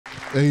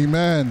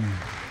Amen.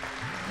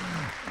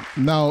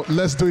 Now,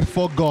 let's do it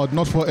for God,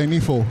 not for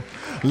Enifo.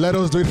 Let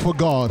us do it for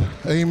God.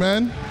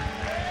 Amen.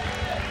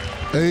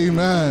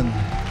 Amen.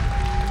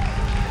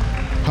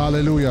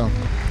 Hallelujah.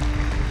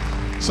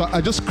 So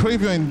I just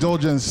crave your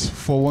indulgence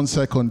for 1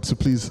 second to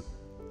please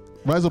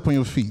rise up on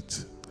your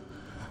feet.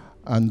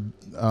 And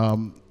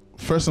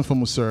first and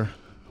foremost, sir,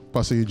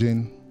 Pastor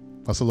Eugene,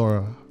 Pastor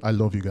Laura, I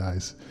love you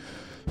guys.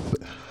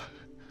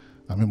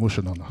 I'm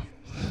emotional now.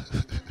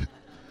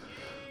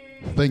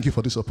 Thank you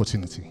for this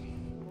opportunity.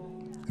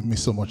 It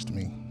means so much to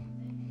me.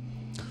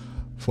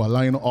 For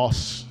allowing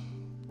us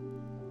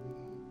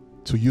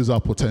to use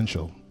our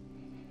potential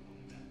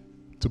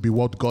to be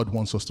what God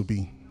wants us to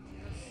be.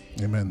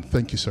 Amen.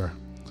 Thank you, sir,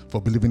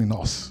 for believing in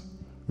us.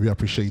 We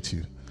appreciate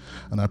you.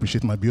 And I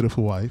appreciate my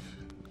beautiful wife.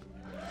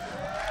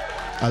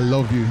 I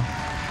love you.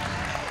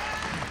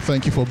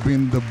 Thank you for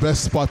being the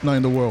best partner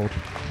in the world.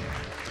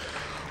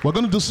 We're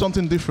going to do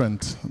something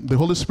different. The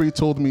Holy Spirit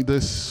told me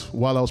this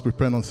while I was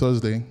preparing on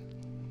Thursday.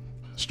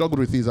 Struggled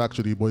with these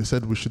actually, but he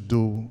said we should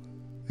do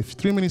a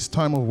 3 minutes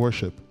time of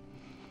worship.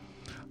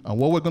 And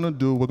what we're going to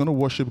do, we're going to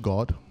worship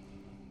God.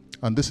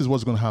 And this is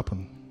what's going to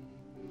happen.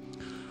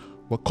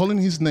 We're calling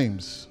his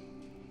names.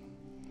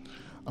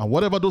 And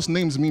whatever those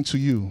names mean to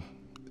you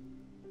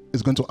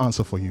is going to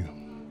answer for you.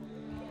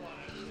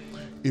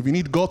 If you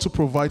need God to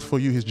provide for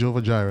you, he's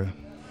Jehovah Jireh.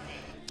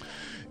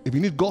 If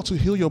you need God to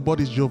heal your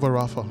body, he's Jehovah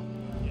Rapha.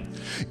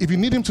 If you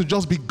need him to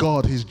just be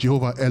God, he's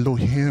Jehovah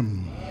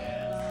Elohim.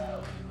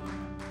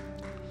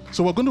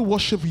 So we're going to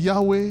worship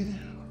Yahweh,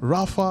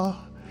 Rapha,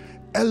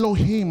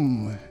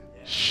 Elohim,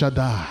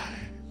 Shaddai.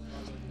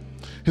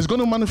 He's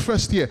going to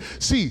manifest here.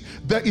 See,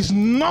 there is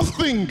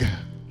nothing,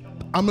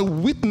 I'm a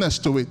witness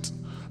to it,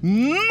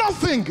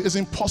 nothing is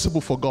impossible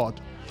for God.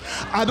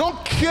 I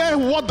don't care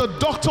what the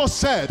doctor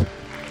said.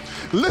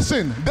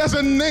 Listen, there's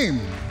a name.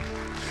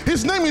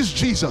 His name is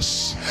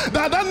Jesus.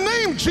 That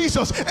name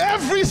Jesus,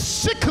 every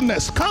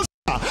sickness, cancer,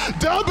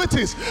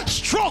 diabetes,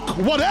 stroke,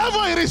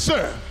 whatever it is,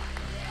 sir,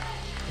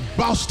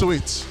 bows to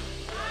it.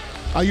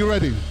 Are you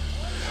ready?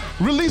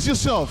 Release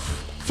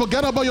yourself.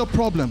 Forget about your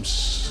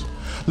problems.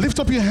 Lift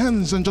up your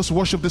hands and just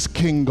worship this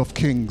King of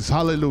Kings.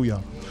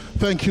 Hallelujah.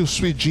 Thank you,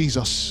 sweet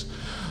Jesus.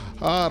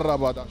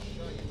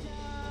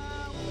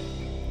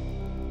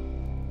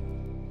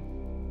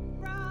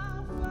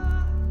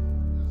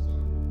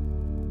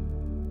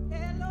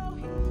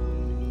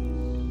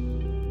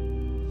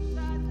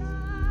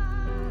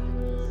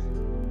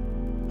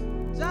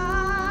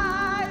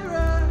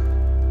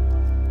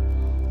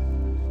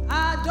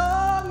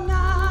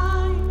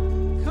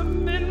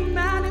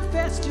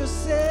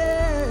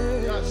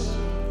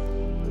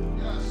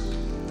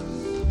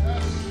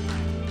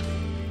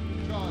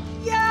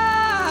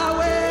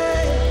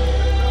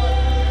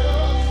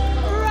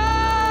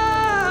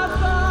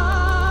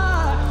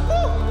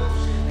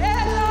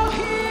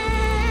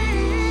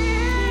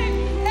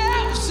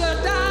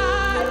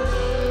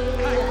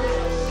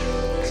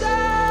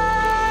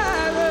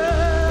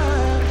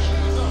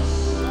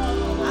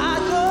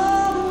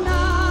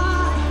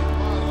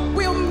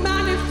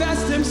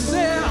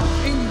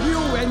 Himself in you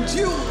and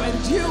you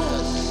and you.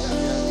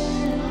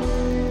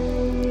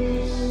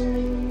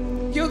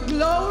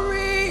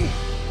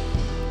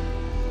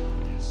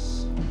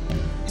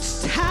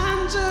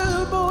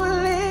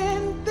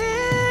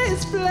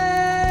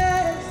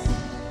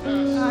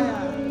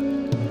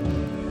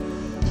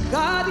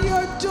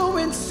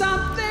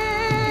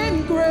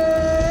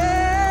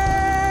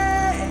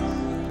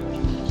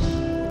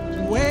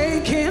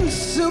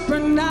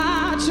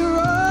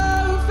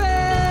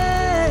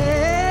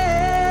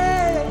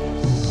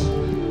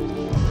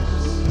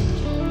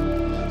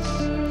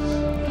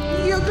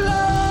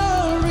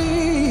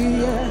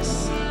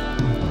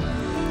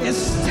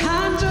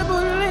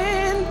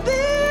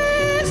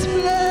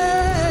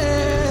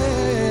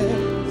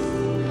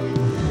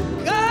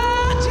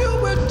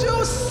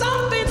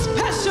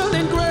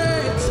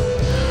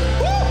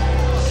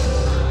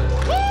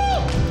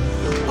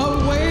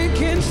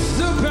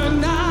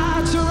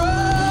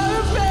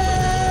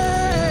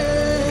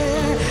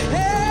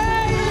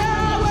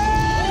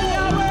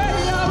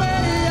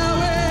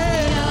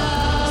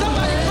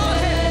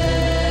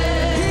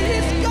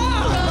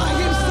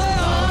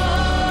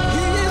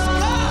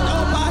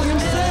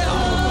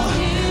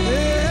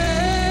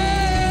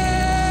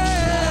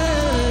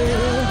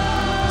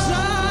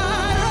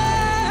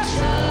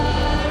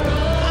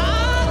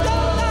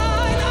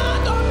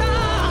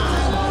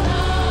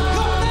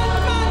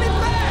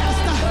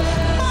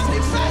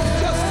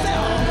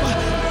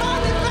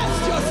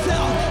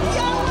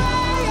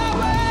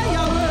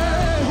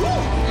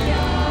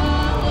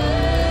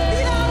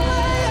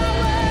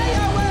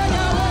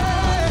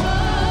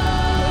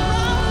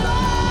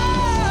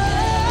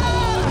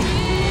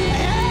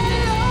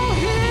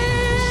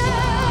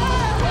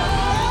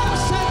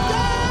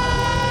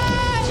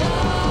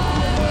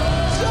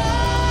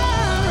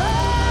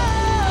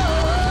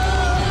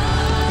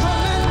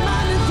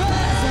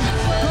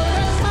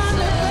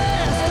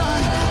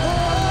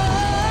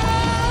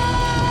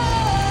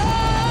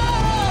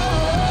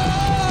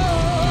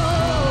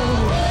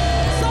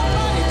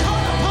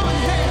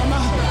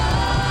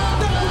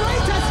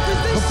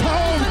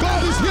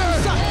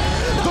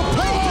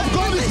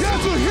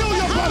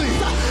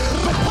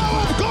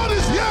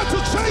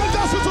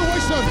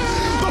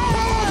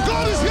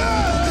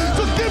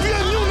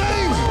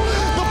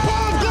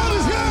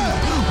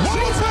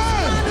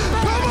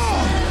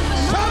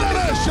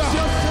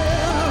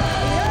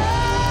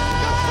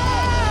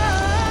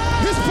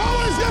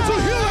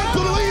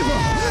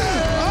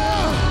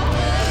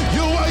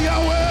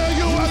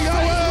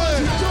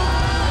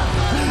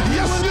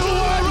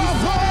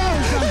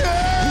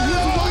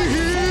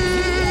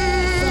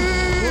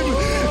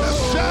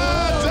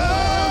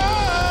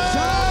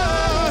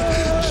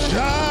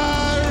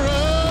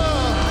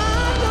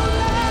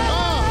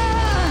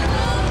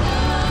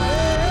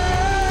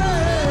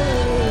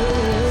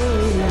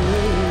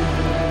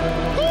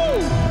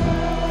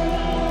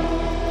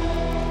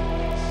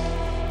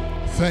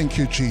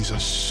 Thank you,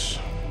 Jesus.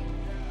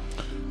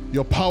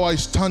 Your power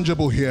is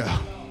tangible here.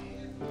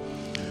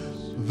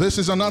 This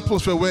is an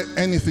atmosphere where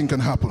anything can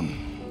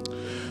happen.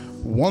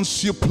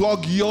 Once you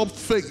plug your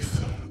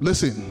faith,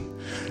 listen,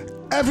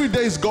 every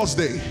day is God's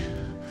day.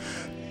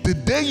 The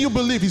day you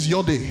believe is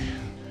your day.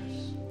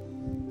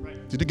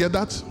 Did you get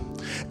that?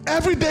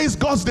 Every day is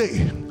God's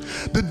day.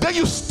 The day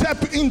you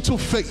step into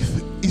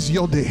faith is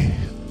your day.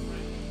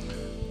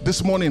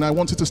 This morning, I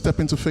want you to step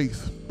into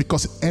faith,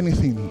 because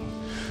anything,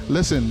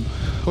 listen,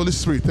 Holy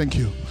Spirit, thank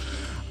you.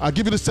 I'll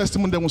give you this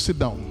testimony, then we'll sit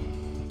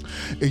down.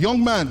 A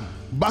young man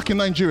back in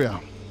Nigeria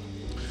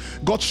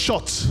got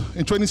shot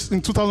in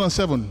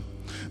 2007.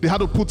 They had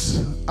to put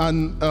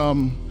an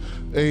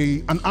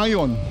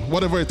iron,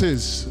 whatever it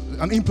is,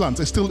 an implant,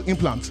 a steel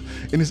implant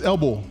in his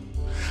elbow.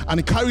 And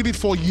he carried it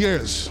for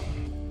years.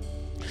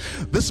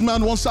 This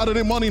man one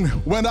Saturday morning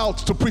went out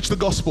to preach the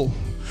gospel.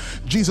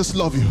 Jesus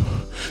love you.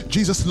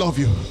 Jesus love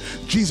you.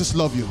 Jesus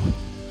love you.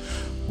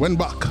 Went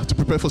back to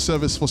prepare for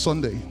service for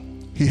Sunday.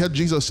 He heard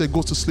Jesus say,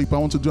 go to sleep. I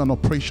want to do an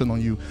operation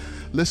on you.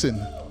 Listen,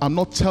 I'm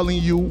not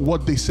telling you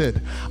what they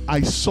said.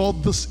 I saw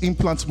this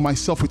implant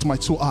myself with my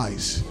 2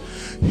 eyes.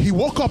 He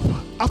woke up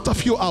after a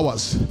few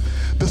hours.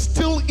 The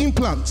steel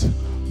implant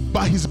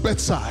by his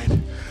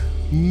bedside.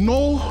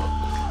 No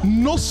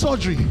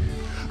surgery.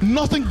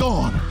 Nothing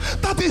done.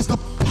 That is the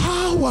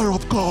power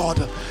of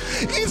God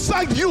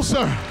inside you,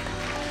 sir.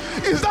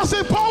 It's that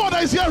same power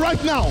that is here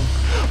right now.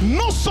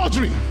 No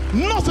surgery,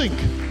 nothing.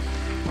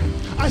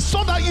 I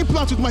saw that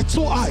implant with my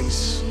 2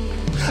 eyes.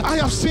 I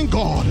have seen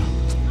God.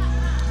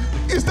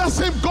 It's that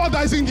same God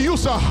that is in you,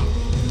 sir.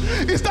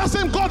 It's that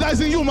same God that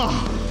is in you, ma.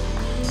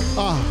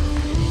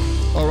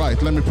 All right,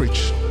 let me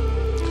preach.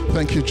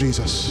 Thank you,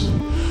 Jesus.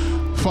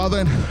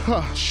 Father,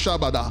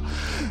 Shabada.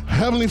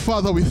 Heavenly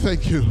Father, we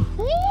thank you.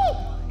 Woo!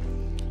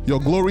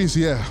 Your glory is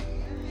here.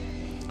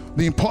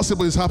 The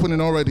impossible is happening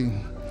already.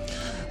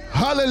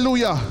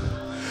 Hallelujah.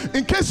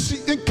 In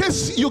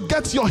case you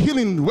get your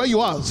healing where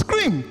you are,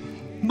 scream.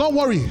 Don't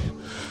worry.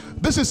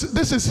 This is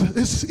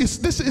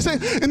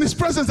in his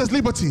presence there's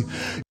liberty.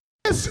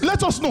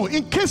 Let us know.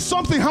 In case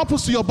something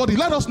happens to your body,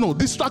 let us know.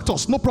 Distract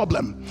us, no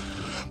problem.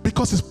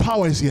 Because his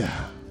power is here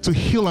to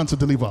heal and to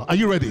deliver. Are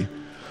you ready?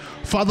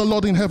 Father,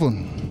 Lord in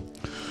heaven,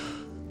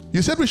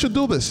 you said we should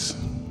do this,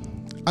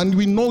 and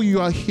we know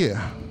you are here.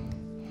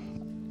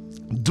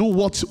 Do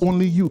what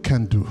only you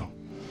can do,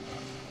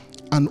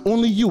 and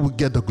only you will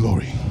get the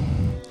glory.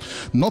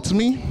 Not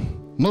me,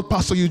 not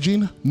Pastor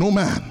Eugene, no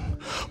man,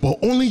 but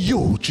only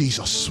you,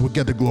 Jesus, will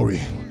get the glory.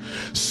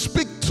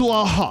 Speak to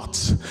our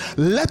hearts.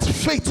 Let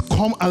faith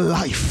come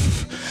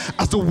alive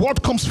as the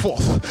word comes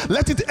forth.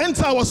 Let it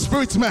enter our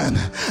spirit, man,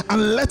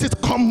 and let it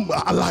come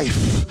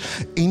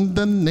alive in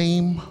the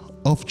name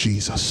of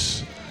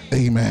Jesus.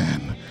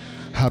 Amen.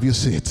 Have your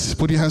seats.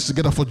 Put your hands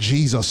together for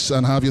Jesus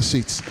and have your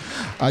seats.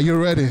 Are you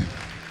ready?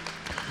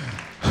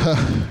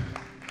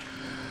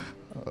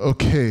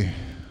 Okay.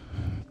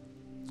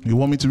 You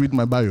want me to read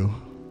my bio?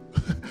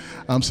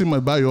 I'm seeing my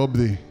bio up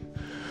there.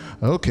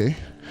 Okay.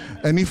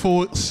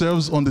 Enifo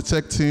serves on the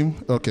tech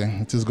team. Okay,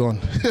 it is gone.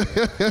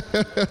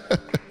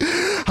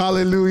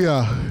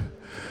 Hallelujah.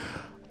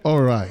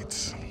 All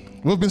right.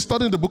 We've been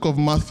studying the book of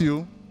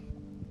Matthew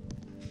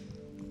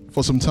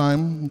for some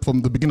time,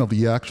 from the beginning of the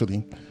year,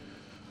 actually.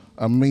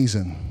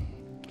 Amazing.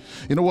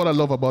 You know what I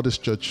love about this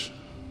church?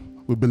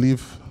 We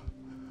believe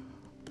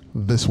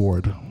this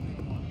word.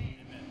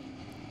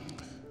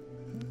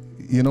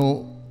 You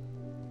know,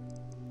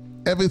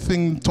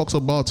 everything talks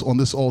about on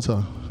this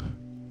altar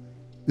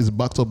is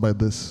backed up by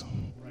this.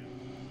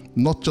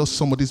 Not just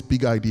somebody's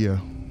big idea,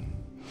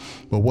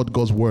 but what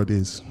God's word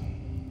is.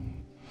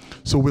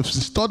 So we've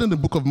studied the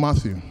book of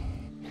Matthew.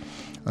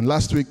 And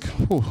last week,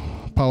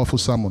 powerful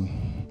sermon.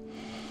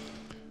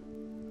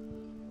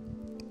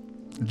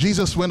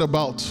 Jesus went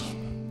about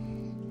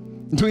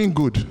doing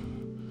good,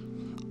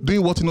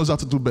 doing what he knows how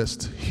to do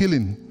best,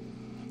 healing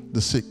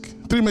the sick.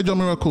 3 major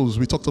miracles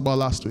we talked about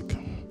last week.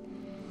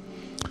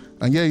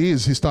 And here he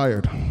is, he's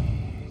tired.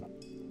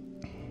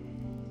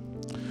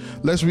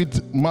 Let's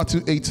read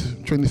Matthew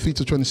 8, 23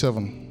 to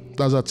 27.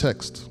 That's our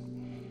text.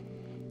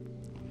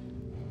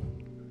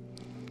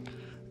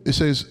 It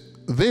says,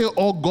 they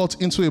all got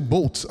into a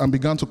boat and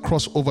began to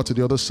cross over to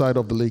the other side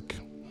of the lake.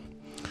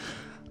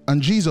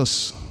 And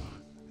Jesus,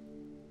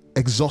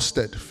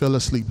 exhausted, fell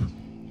asleep.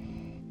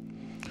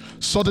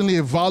 Suddenly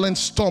a violent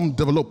storm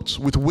developed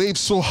with waves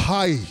so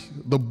high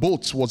the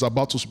boat was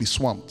about to be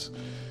swamped.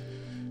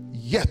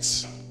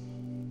 Yet,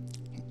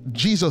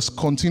 Jesus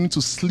continued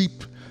to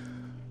sleep.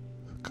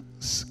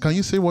 Can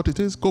you say what it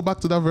is? Go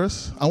back to that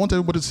verse. I want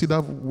everybody to see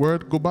that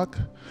word. Go back.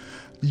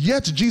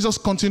 Yet Jesus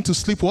continued to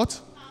sleep what?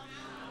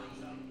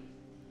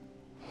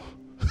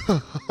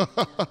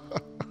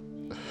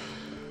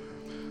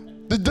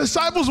 The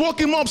disciples woke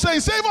him up saying,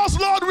 save us,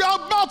 Lord, we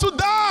are about to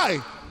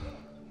die.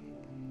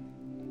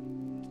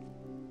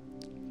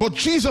 But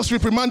Jesus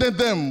reprimanded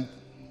them.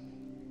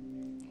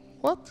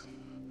 What?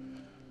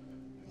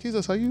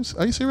 Jesus, are you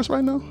serious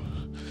right now?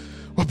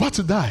 We're about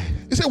to die.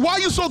 He said, why are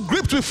you so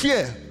gripped with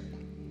fear?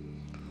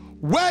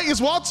 Where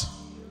is what?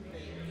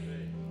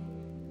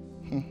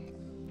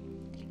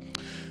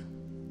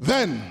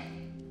 Then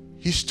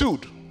he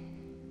stood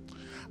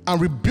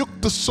and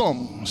rebuked the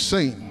storm,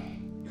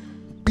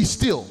 saying, be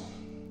still.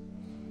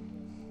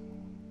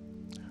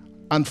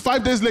 And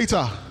 5 days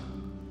later,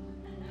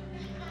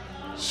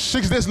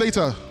 6 days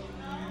later,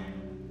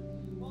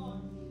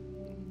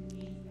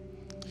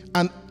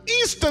 and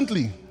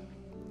instantly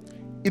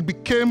it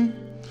became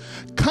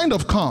kind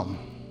of calm,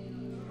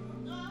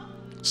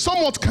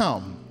 somewhat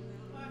calm,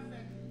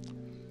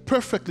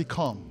 perfectly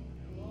calm.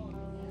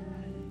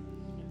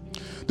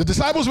 The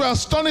disciples were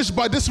astonished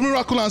by this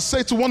miracle and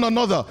said to one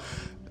another,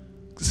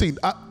 see,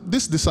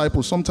 these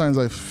disciples, sometimes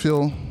I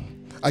feel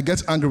I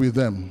get angry with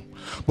them,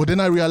 but then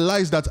I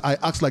realize that I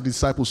act like the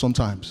disciples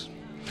sometimes.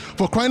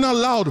 For crying out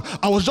loud,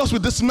 I was just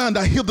with this man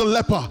that healed the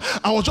leper.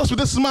 I was just with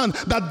this man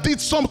that did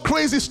some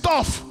crazy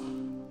stuff.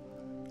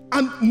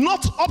 And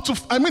not up to,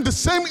 the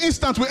same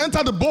instant we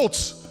entered the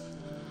boat.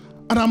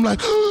 And I'm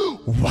like,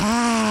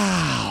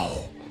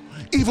 wow,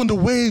 even the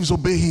waves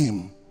obey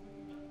him.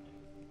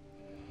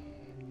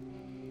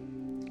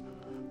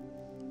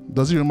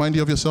 Does it remind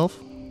you of yourself?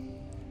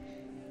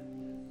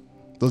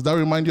 Does that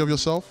remind you of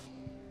yourself?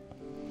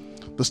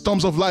 The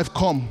storms of life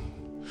come.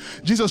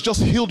 Jesus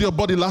just healed your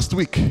body last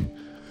week.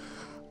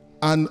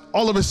 And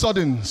all of a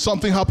sudden,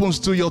 something happens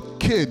to your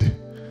kid.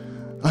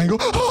 And you go,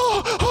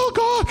 oh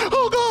God,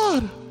 oh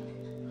God.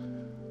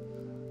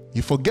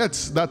 You forget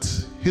that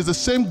he's the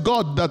same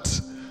God that,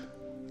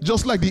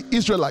 just like the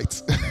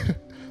Israelites,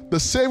 the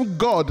same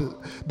God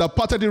that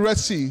parted the Red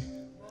Sea.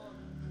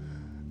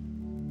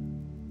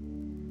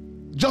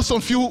 Just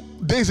a few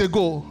days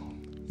ago,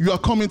 you are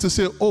coming to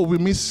say, oh, we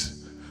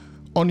miss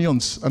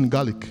onions and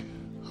garlic.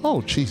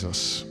 Oh,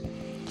 Jesus.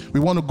 We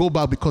want to go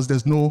back because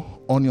there's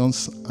no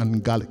onions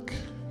and garlic.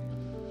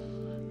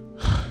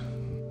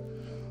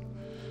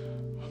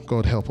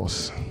 God help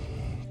us.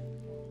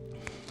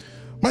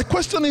 My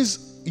question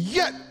is,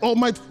 yet, or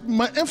my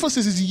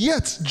emphasis is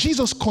yet,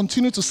 Jesus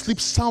continued to sleep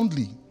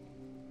soundly.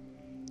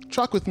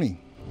 Track with me.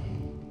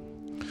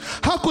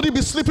 How could he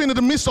be sleeping in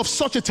the midst of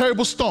such a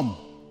terrible storm?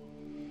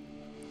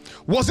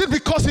 Was it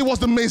because he was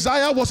the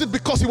Messiah? Was it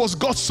because he was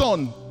God's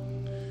son?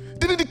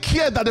 Didn't he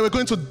care that they were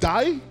going to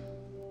die?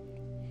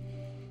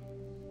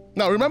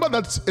 Now remember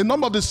that a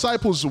number of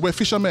disciples were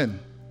fishermen.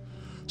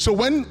 So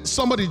when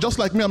somebody, just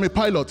like me, I'm a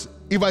pilot,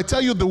 if I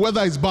tell you the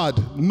weather is bad,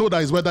 know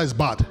that his weather is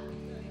bad.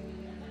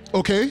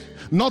 Okay?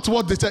 Not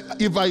what they tell.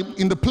 If I'm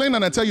in the plane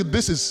and I tell you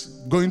this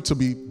is going to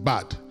be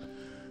bad,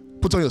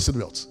 put on your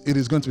seatbelts. It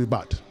is going to be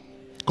bad.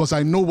 Because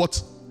I know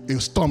what a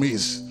storm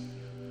is.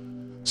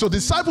 So the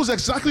disciples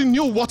exactly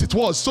knew what it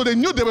was. So they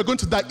knew they were going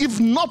to die. If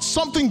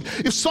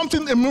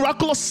a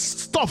miraculous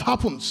stuff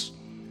happens,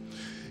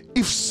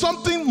 if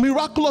something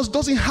miraculous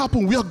doesn't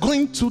happen, we are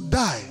going to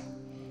die.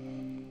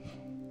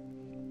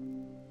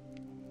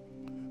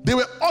 They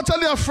were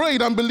utterly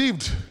afraid and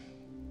believed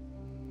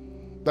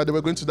that they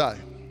were going to die.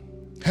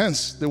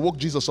 Hence, they woke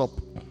Jesus up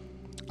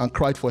and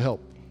cried for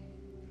help.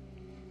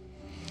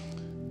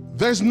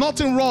 There's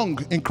nothing wrong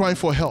in crying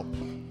for help.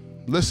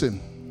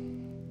 Listen.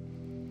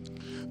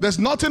 There's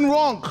nothing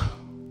wrong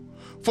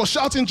for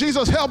shouting,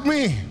 Jesus, help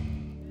me.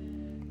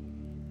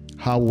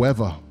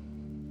 However,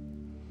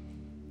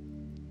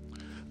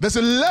 there's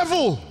a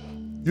level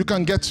you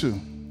can get to.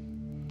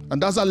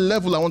 And that's a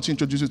level I want to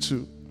introduce you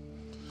to.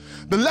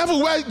 The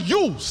level where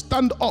you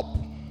stand up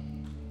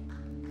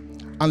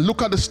and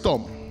look at the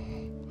storm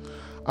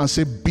and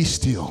say, be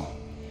still.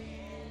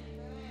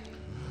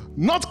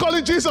 Not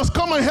calling Jesus,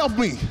 come and help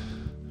me.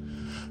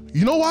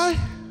 You know why?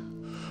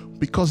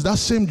 Because that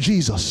same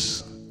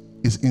Jesus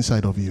is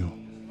inside of you.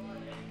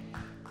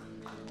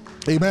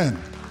 Amen.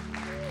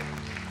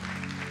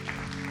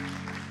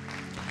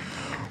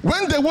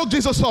 When they woke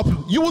Jesus up,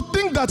 you would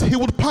think that he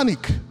would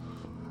panic.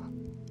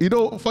 You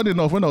know, funny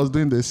enough, when I was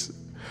doing this,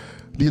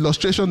 the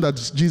illustration that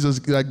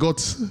I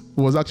got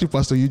was actually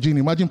Pastor Eugene.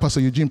 Imagine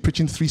Pastor Eugene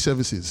preaching 3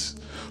 services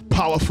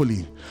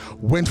powerfully,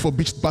 went for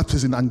beach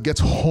baptism and gets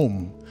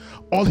home.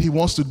 All he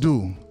wants to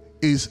do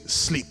is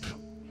sleep.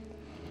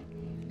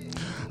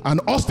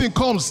 And Austin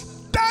comes,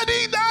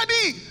 Daddy,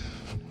 Daddy.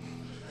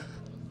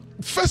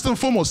 First and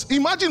foremost,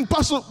 imagine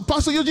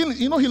Pastor Eugene,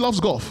 you know he loves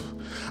golf.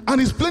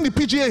 And he's playing the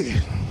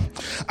PGA.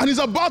 And he's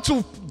about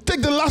to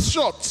take the last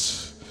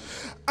shot.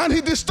 And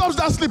he disturbs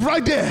that sleep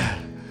right there.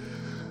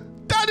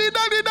 Daddy,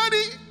 Daddy,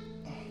 Daddy.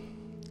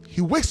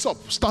 He wakes up,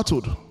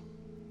 startled.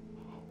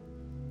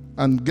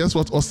 And guess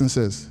what Austin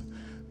says?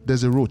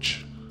 There's a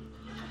roach.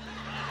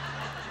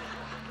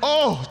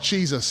 Oh,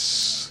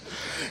 Jesus.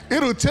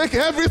 It'll take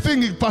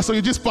everything in Pastor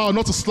Eugene's power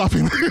not to slap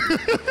him.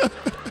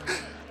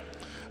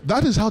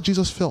 That is how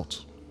Jesus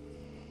felt.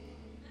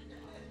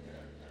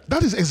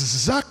 That is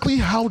exactly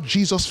how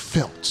Jesus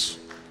felt.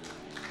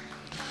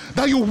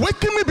 That you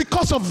waken me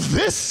because of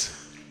this?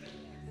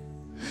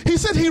 He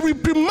said he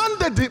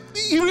reprimanded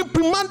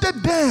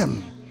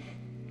them.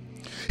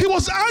 He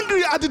was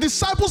angry at the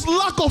disciples'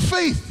 lack of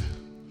faith.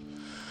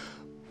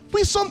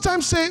 We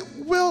sometimes say,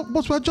 well,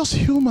 but we're just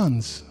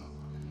humans.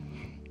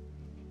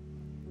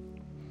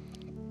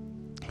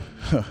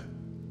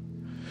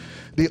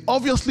 They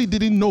obviously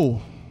didn't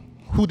know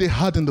who they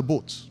had in the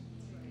boat.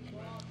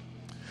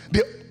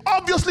 They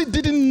obviously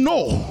didn't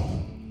know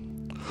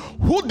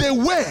who they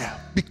were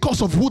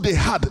because of who they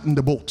had in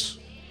the boat.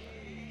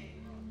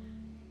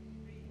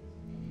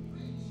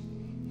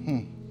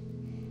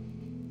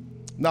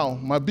 Now,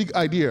 my big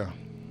idea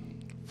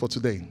for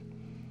today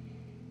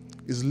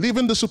is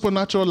living the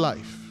supernatural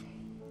life,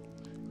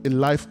 a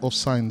life of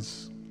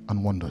signs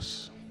and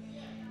wonders.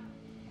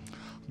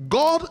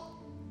 God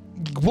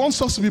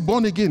wants us to be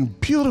born again.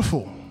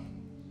 Beautiful.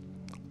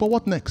 But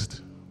what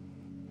next?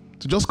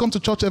 To just come to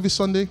church every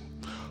Sunday,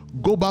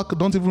 go back,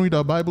 don't even read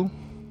our Bible,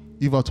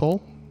 if at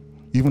all,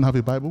 even have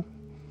a Bible.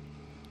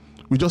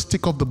 We just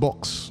tick off the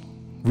box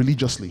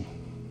religiously.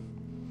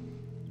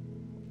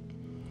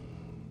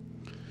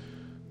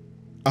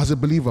 As a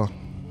believer,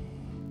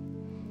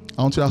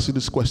 I want to ask you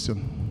this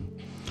question.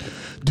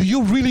 Do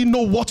you really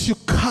know what you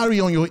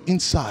carry on your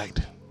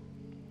inside?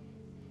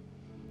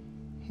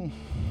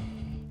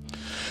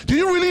 Do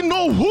you really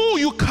know who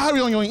you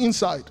carry on your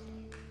inside?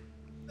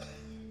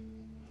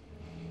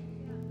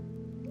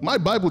 My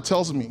Bible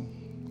tells me,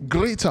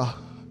 greater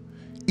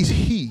is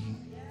He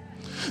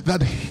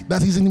that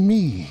is in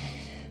me.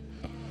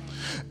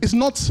 It's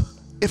not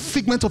a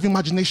figment of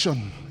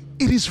imagination.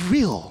 It is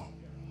real.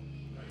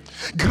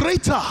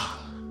 Greater.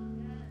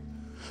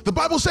 The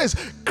Bible says,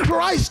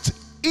 Christ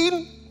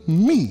in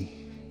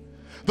me,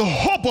 the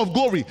hope of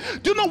glory.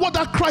 Do you know what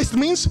that Christ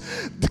means?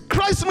 The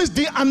Christ means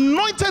the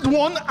anointed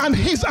one and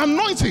his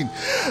anointing.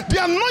 The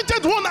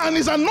anointed one and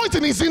his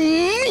anointing is in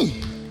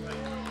me.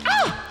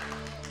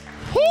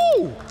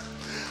 Whoo!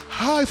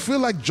 I feel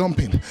like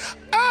jumping.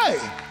 Hey!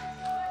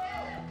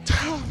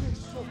 Tell me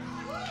so.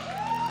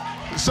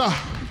 Sir.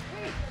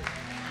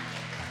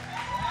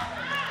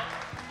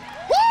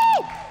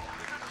 Woo!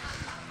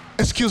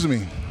 Excuse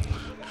me.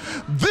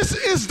 This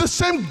is the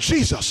same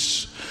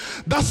Jesus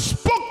that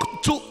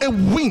spoke to a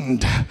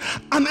wind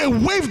and a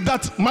wave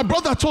that my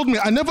brother told me,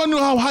 I never knew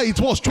how high it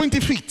was, 20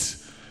 feet.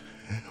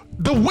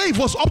 The wave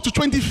was up to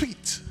 20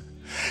 feet.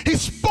 He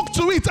spoke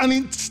to it and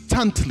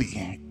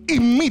instantly,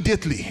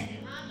 immediately.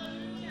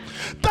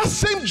 That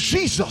same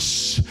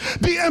Jesus,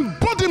 the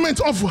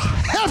embodiment of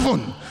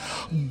heaven,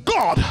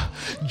 God,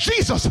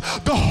 Jesus,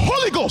 the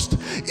Holy Ghost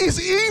is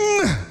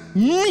in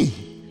me.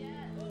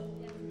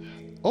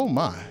 Oh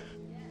my.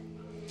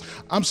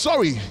 I'm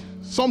sorry,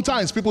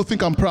 sometimes people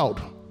think I'm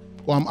proud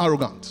or I'm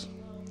arrogant.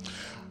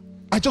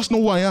 I just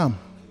know who I am.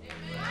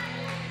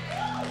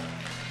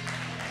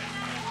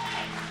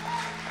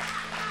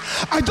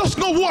 I just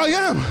know who I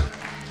am.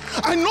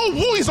 I know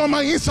who is on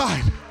my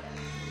inside.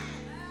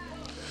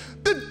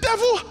 The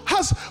devil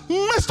has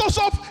messed us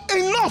up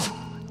enough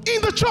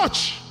in the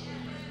church.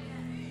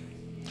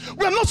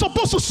 We are not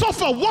supposed to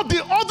suffer what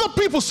the other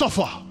people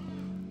suffer.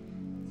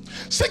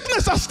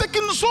 Sickness has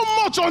taken so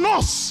much on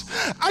us.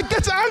 I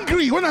get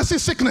angry when I see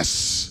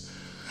sickness.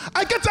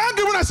 I get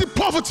angry when I see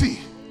poverty.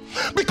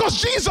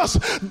 Because Jesus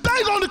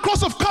died on the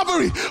cross of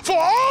Calvary for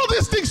all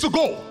these things to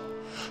go.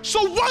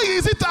 So why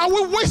is it are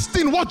we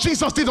wasting what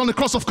Jesus did on the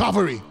cross of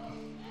Calvary?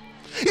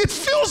 It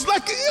feels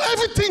like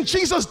everything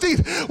Jesus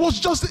did was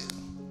just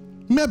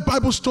a mere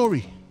Bible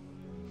story.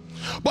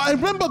 But I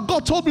remember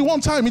God told me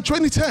one time in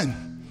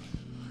 2010,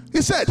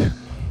 He said,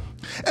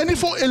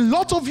 Enifo, a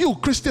lot of you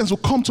Christians will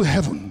come to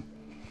heaven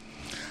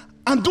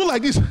and do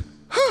like this.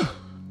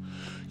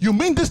 You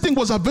mean this thing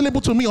was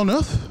available to me on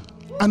earth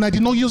and I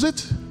did not use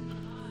it?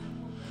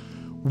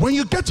 When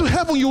you get to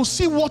heaven, you'll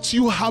see what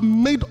you have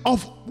made up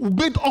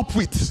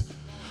with.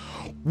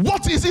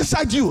 What is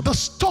inside you? The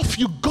stuff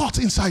you got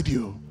inside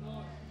you.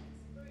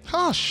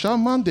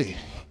 Shamande.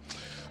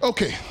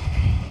 Okay.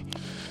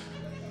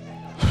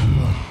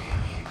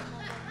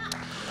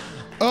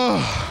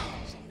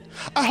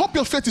 I hope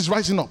your faith is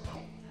rising up.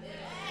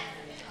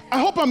 I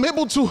hope I'm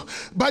able to,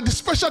 by the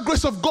special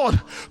grace of God,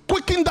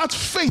 quicken that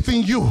faith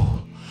in you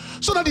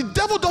so that the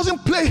devil doesn't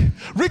play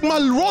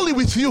rigmarole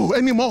with you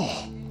anymore.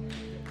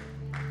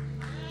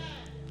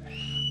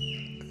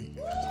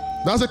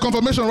 That's a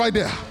confirmation right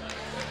there.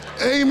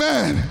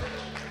 Amen.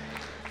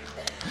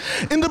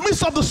 In the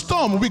midst of the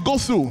storm we go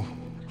through,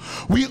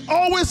 we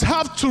always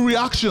have two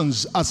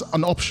reactions as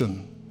an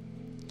option.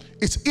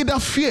 It's either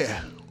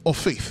fear or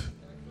faith.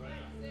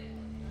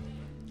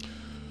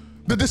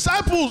 The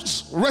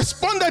disciples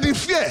responded in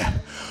fear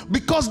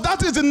because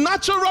that is the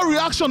natural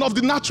reaction of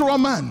the natural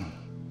man.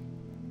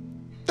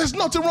 There's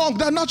nothing wrong,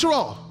 they're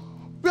natural.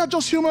 We are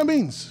just human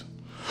beings.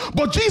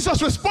 But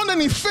Jesus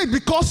responded in faith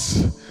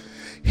because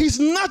his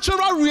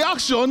natural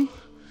reaction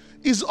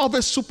is of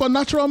a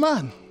supernatural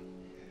man.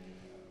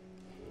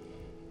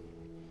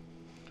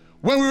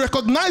 When we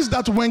recognize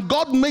that when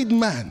God made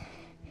man,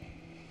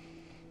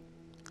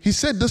 he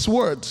said these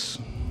words.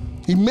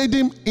 He made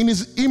him in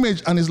his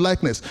image and his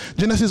likeness.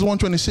 Genesis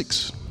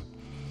 1:26.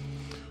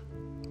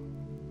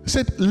 He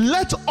said,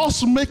 let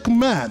us make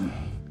man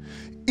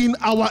in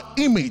our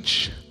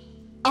image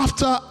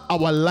after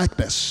our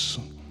likeness.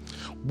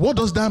 What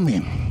does that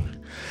mean?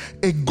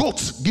 A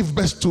goat gives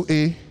birth to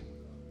a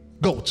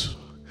goat.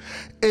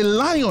 A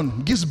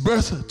lion gives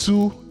birth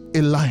to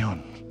a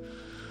lion.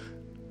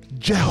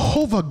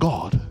 Jehovah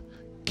God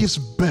gives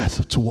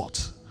birth to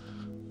what?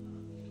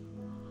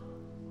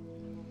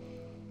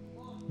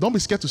 Don't be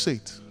scared to say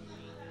it.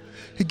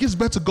 He gives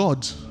birth to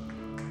God.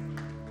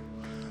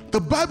 The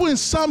Bible in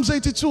Psalms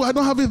 82, I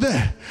don't have it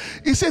there.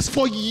 It says,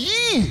 for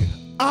ye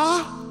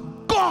are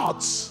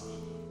gods.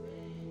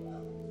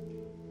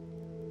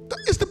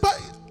 It's the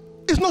Bible.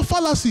 It's not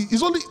fallacy.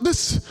 It's only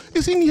this.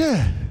 It's in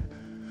here.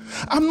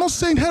 I'm not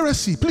saying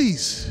heresy,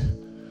 please.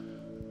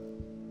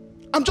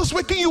 I'm just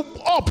waking you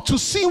up to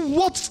see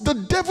what the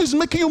devil is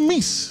making you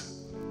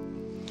miss.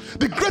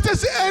 The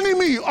greatest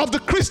enemy of the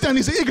Christian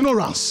is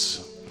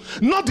ignorance,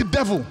 not the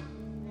devil.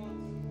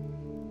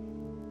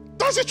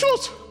 That's the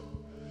truth.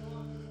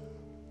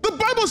 The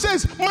Bible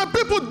says, my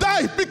people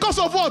die because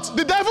of what?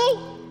 The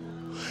devil?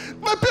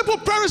 My people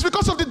perish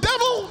because of the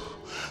devil?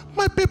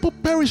 My people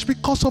perish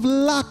because of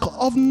lack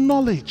of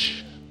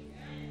knowledge.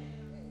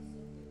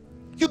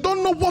 You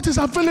don't know what is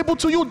available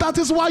to you. That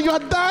is why you are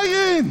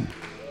dying.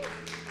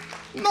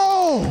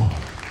 No.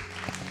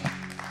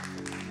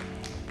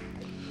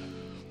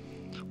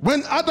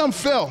 When Adam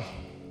fell,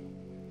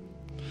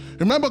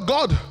 remember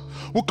God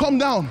will come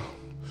down.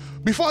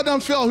 Before Adam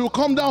fell, he will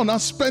come down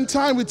and spend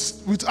time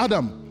with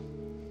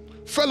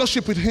Adam,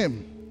 fellowship with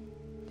him.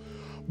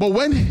 But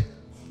when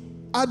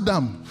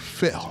Adam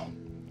fell,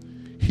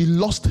 he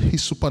lost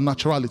his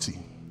supernaturality.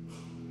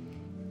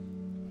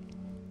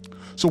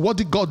 So what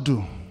did God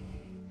do?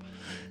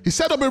 He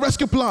set up a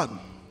rescue plan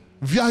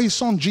via his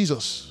son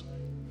Jesus,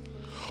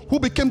 who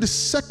became the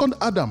second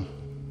Adam,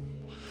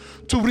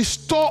 to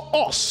restore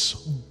us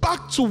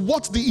back to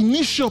what the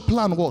initial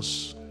plan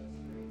was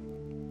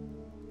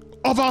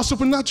of our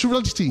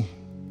supernaturality.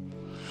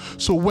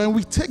 So when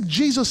we take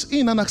Jesus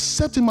in and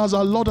accept him as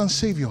our Lord and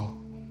Savior,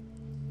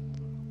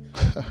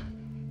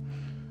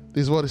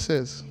 this is what it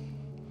says.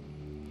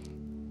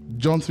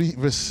 John 3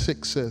 verse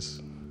 6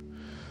 says,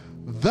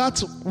 that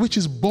which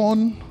is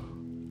born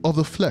of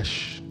the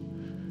flesh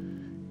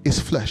is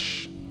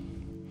flesh,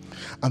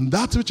 and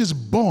that which is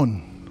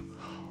born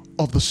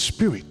of the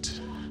Spirit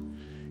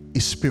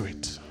is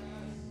spirit.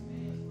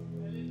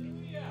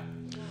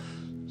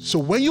 So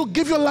when you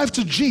give your life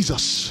to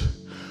Jesus,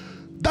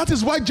 that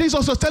is why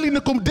Jesus was telling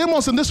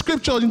Nicodemus in the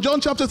scripture in John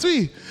chapter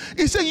 3.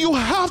 He said, you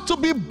have to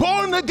be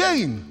born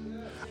again.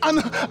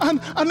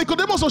 And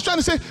Nicodemus was trying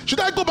to say, should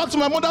I go back to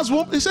my mother's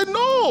womb? He said,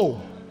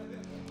 no.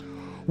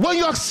 When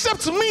you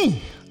accept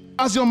me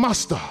as your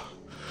master,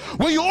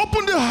 when you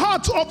open the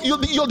heart of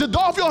the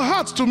door of your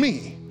heart to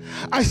me,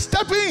 I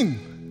step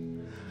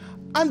in,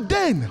 and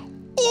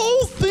then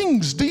all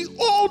things, the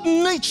old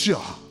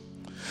nature,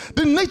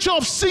 the nature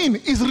of sin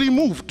is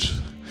removed.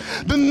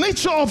 The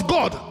nature of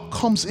God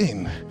comes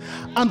in.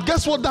 And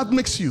guess what that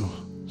makes you?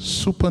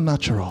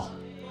 Supernatural.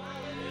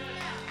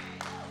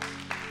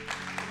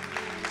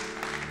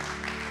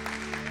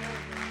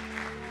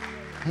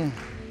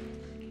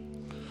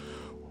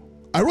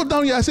 I wrote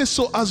down here, I said,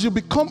 so as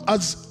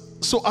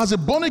a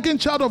born again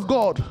child of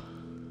God,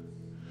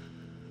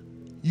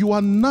 you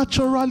are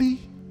naturally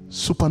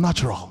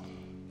supernatural.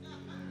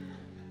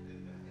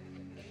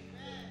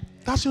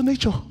 That's your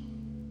nature.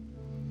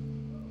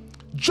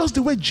 Just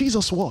the way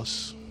Jesus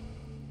was.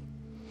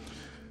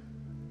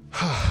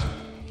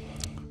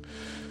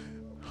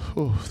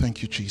 Oh,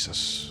 thank you,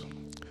 Jesus.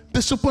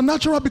 The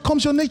supernatural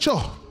becomes your nature.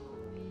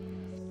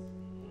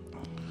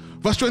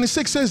 Verse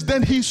 26 says,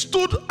 then he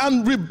stood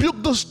and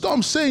rebuked the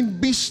storm,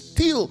 saying, be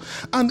still,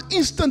 and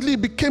instantly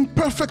became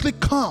perfectly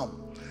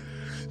calm.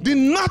 The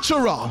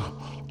natural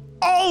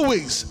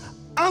always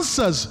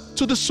answers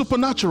to the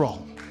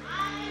supernatural.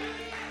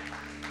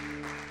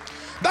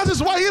 That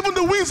is why even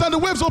the winds and the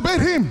waves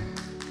obeyed him.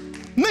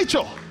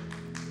 Nature.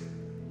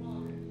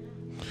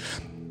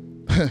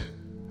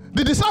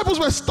 The disciples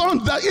were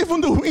stunned that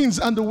even the winds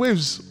and the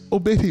waves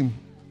obeyed him.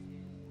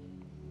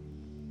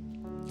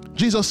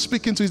 Jesus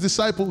speaking to his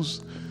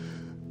disciples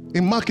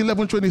in Mark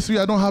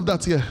 11:23, I don't have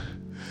that here.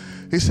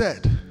 He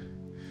said,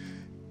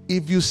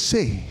 if you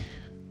say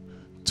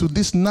to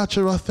this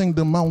natural thing,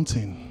 the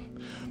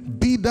mountain,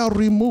 be thou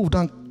removed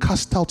and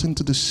cast out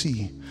into the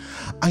sea,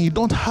 and you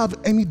don't have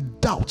any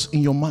doubt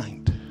in your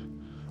mind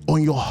or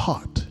in your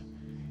heart,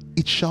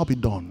 it shall be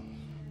done.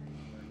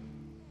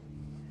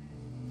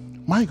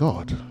 My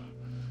God,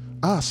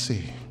 I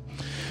see.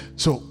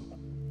 So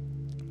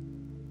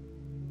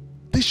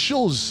this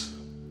shows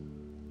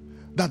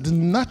that the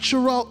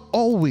natural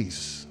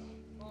always,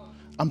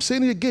 I'm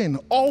saying it again,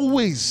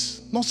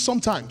 always, not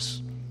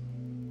sometimes,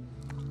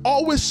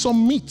 always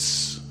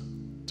submits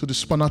to the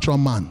supernatural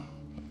man.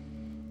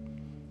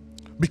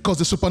 Because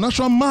the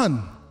supernatural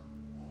man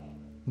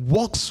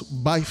walks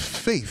by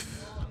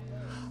faith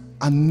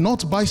and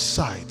not by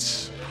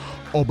sight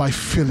or by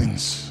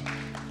feelings.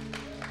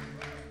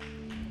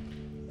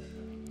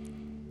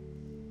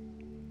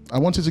 I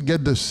want you to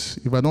get this.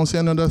 If I don't say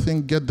another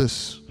thing, get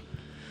this.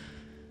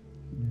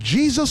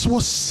 Jesus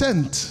was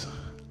sent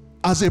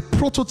as a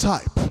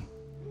prototype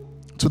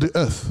to the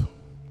earth,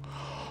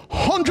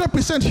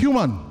 100%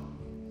 human,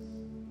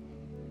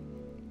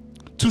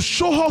 to to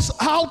show us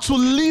how to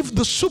live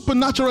the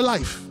supernatural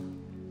life.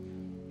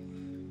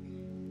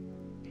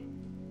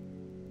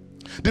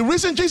 The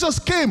reason Jesus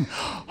came,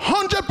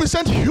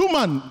 100%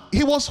 human.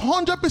 He was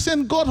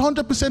 100% God,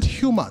 100%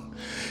 human.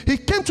 He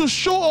came to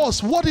show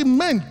us what it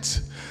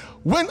meant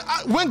when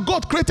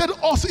God created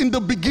us in the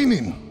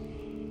beginning.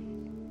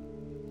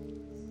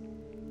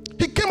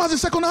 He came as the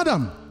second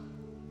Adam.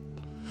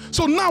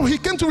 So now he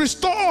came to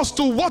restore us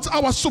to what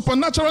our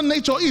supernatural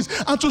nature is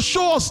and to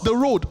show us the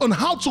road on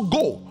how to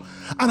go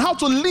and how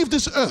to leave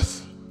this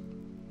earth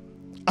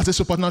as a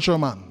supernatural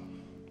man.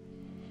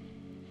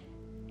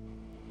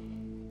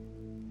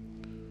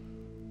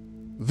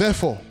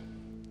 Therefore,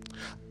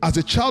 as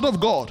a child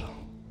of God,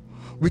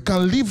 we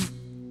can live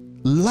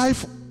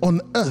life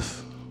on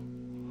earth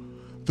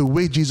the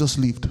way Jesus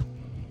lived.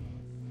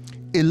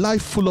 A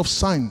life full of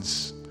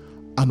signs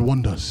and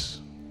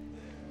wonders.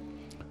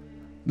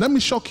 Let me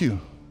shock you.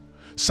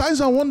 Signs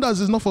and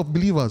wonders is not for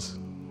believers.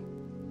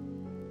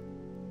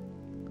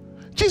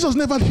 Jesus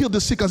never healed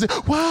the sick and said,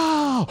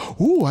 wow,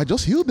 ooh, I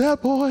just healed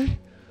that boy.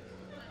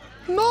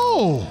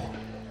 No.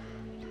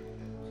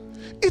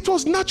 It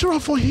was natural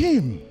for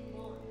him.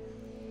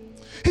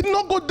 He did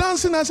not go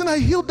dancing and saying, I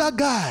healed that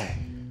guy.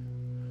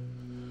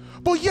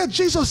 But yet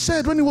Jesus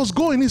said when he was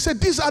going, he said,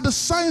 these are the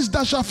signs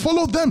that shall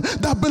follow them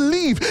that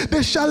believe.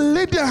 They shall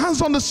lay their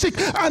hands on the sick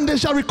and they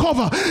shall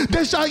recover.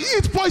 They shall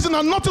eat poison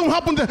and nothing will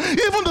happen to them.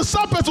 Even the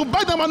serpents will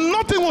bite them and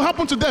nothing will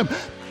happen to them.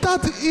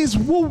 That is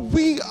who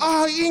we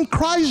are in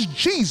Christ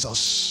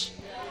Jesus.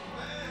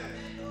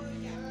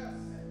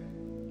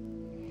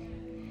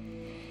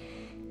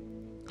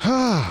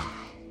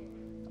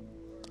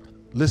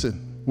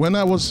 Listen. When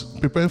I was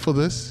preparing for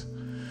this,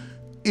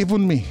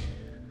 even me,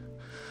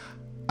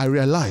 I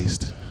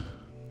realized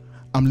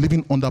I'm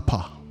living under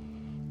par.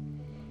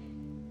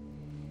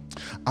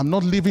 I'm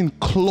not living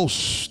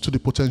close to the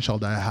potential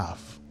that I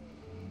have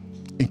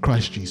in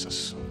Christ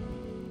Jesus.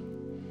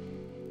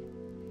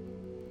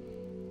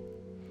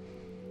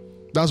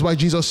 That's why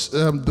Jesus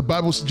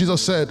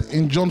said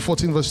in John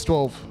 14 verse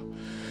 12,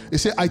 he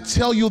said, I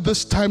tell you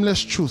this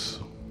timeless truth.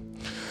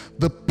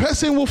 The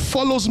person who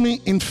follows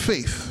me in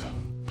faith,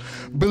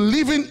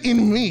 believing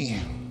in me,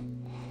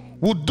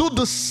 will do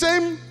the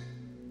same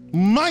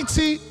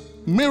mighty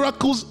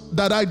miracles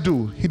that I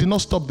do. He did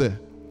not stop there.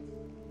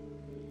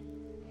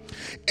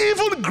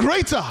 Even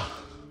greater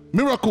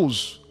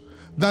miracles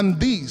than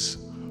these,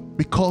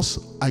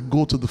 because I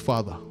go to the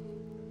Father.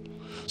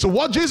 So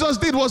what Jesus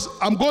did was,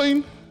 I'm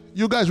going,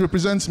 you guys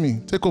represent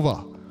me, take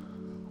over.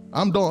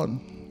 I'm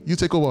done, you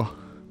take over.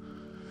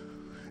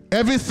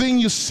 Everything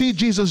you see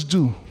Jesus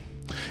do,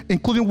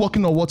 including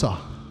walking on water,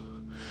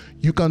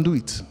 you can do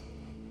it.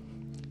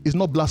 It's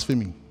not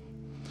blasphemy.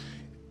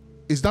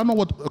 Is that not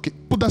what? Okay,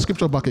 put that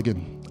scripture back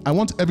again. I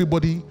want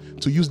everybody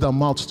to use their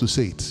mouths to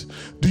say it.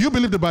 Do you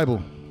believe the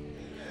Bible?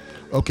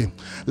 Okay,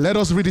 let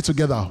us read it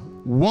together.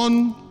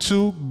 1,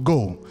 2,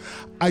 go.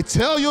 I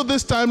tell you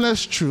this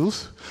timeless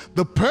truth.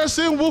 The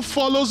person who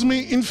follows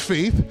me in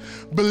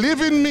faith,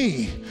 believing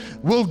me,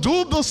 will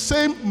do the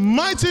same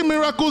mighty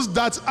miracles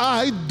that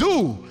I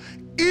do.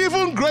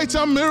 Even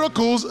greater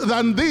miracles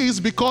than these,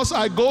 because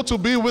I go to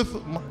be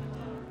with my...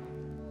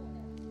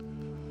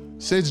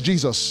 Says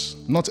Jesus,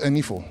 not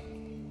Enifo.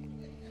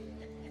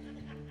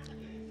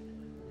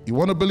 You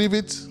want to believe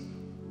it?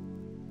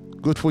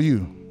 Good for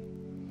you.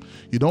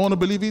 You don't want to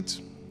believe it?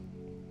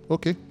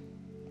 Okay.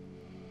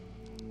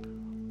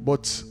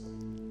 But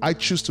I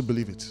choose to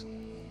believe it.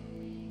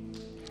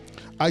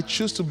 I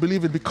choose to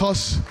believe it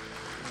because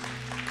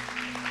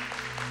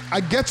I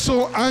get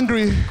so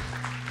angry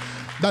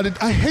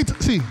that I hate,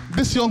 see,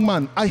 this young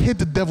man, I hate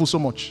the devil so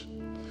much.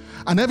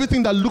 And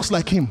everything that looks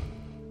like him.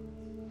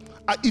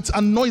 It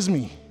annoys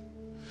me.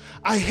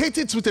 I hate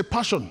it with a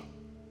passion.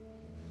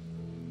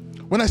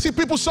 When I see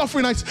people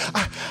suffering, I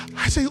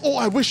say, oh,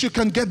 I wish you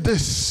can get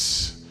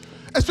this.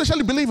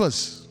 Especially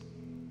believers.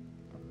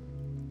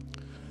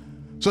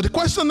 So the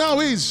question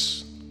now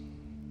is,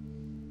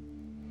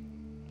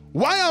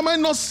 why am I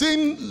not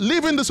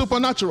living the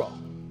supernatural?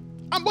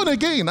 I'm born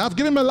again. I've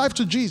given my life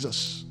to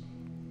Jesus.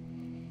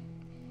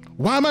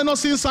 Why am I not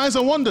seeing signs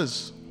and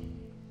wonders?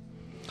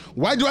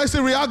 Why do I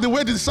still react the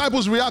way the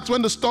disciples react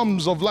when the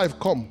storms of life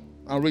come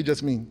and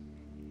rages me?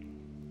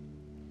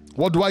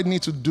 What do I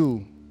need to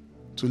do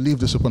to live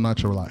the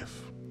supernatural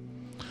life?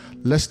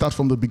 Let's start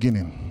from the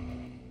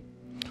beginning.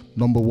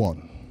 Number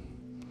 1,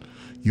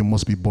 you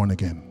must be born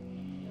again.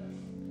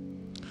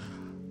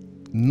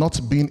 Not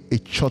being a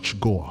church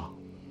goer.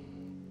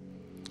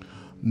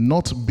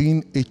 Not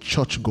being a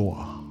church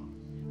goer.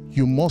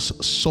 You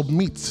must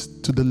submit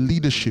to the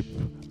leadership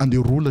and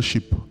the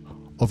rulership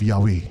of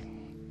Yahweh.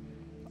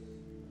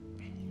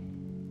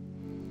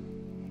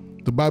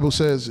 The Bible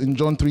says in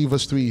John 3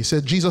 verse 3, he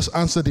said, Jesus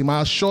answered him,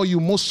 I assure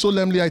you, most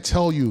solemnly I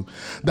tell you,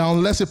 that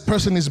unless a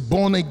person is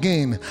born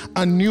again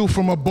and new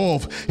from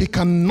above, he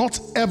cannot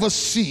ever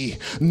see,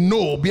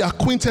 know, be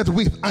acquainted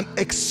with, and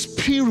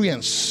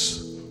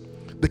experience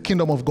the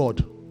kingdom of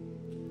God.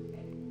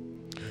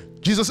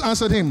 Jesus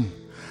answered him,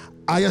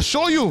 I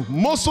assure you,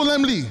 most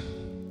solemnly,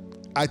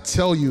 I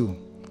tell you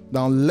that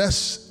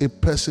unless a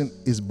person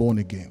is born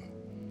again,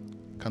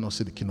 cannot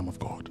see the kingdom of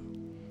God.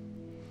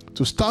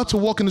 To start to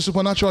walk in the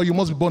supernatural, you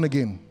must be born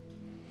again.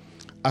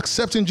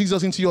 Accepting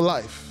Jesus into your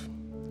life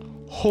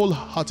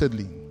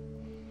wholeheartedly.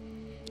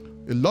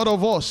 A lot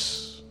of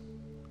us,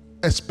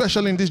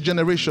 especially in this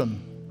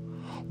generation,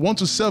 want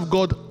to serve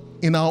God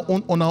on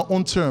our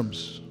own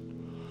terms.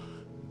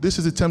 This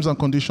is the terms and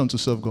conditions to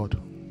serve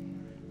God.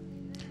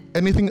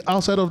 Anything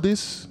outside of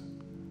this,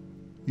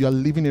 you are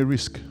living a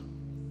risk.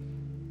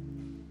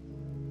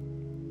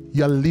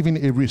 You are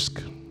living a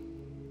risk.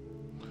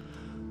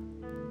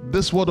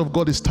 This word of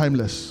God is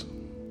timeless.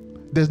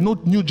 There's no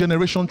new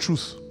generation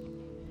truth.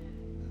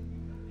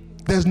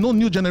 There's no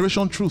new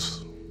generation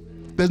truth.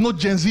 There's no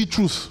Gen Z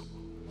truth.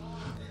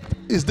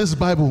 It's this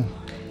Bible.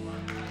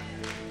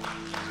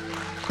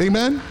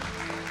 Amen?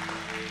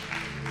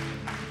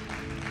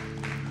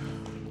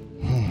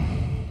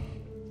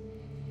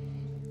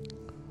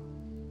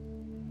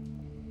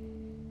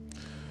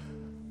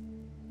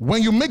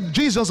 When you make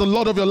Jesus the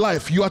Lord of your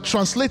life, you are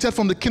translated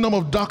from the kingdom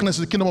of darkness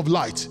to the kingdom of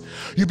light.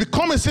 You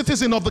become a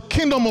citizen of the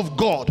kingdom of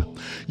God.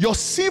 Your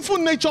sinful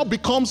nature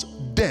becomes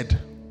dead.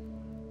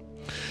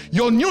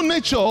 Your new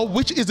nature,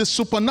 which is the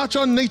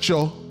supernatural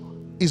nature,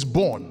 is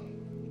born.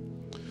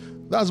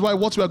 That's why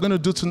what we are going to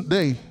do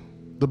today,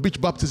 the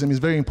beach baptism, is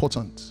very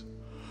important.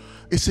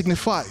 It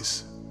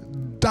signifies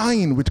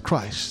dying with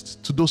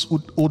Christ to those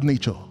old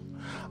nature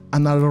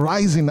and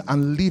arising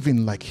and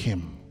living like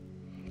him.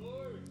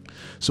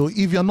 So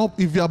if you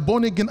are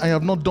born again and you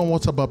have not done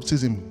water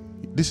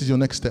baptism, this is your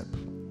next step.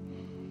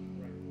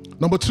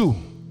 Number 2,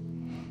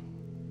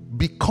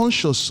 be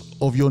conscious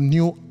of your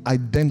new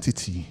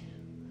identity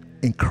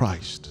in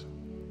Christ.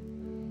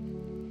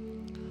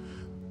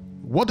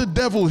 What the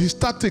devil, his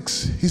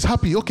tactics, he's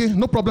happy. Okay,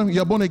 no problem,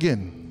 you're born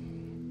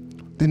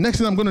again. The next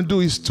thing I'm going to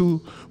do is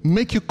to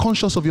make you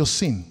conscious of your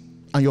sin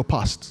and your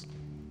past.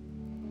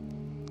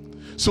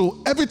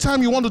 So every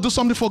time you want to do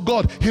something for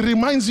God, he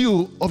reminds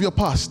you of your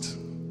past.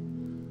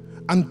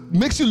 And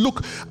makes you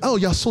look, oh,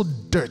 you're so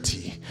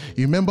dirty.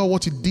 You remember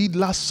what you did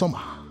last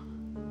summer?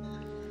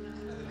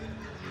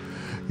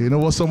 You know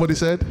what somebody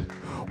said?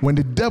 When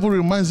the devil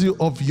reminds you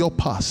of your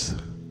past,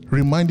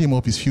 remind him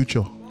of his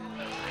future.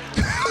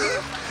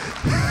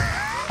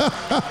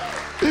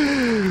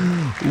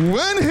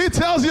 When he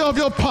tells you of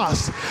your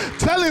past,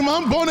 tell him,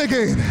 I'm born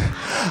again.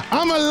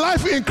 I'm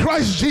alive in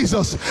Christ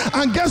Jesus.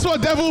 And guess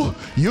what, devil?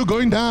 You're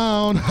going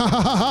down.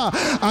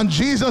 And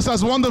Jesus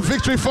has won the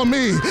victory for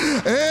me.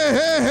 Hey,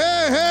 hey,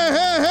 hey,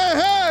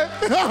 hey,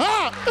 hey,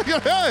 hey,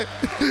 hey.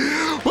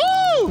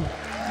 Woo!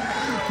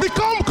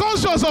 Become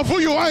conscious of who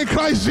you are in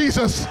Christ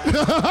Jesus.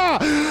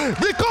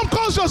 Become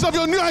conscious of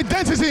your new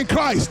identity in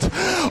Christ.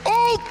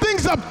 All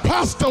things are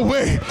passed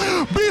away.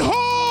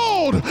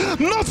 Behold,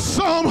 not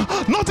some,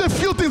 not a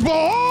few things, but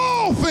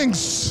all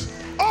things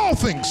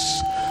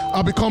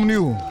are become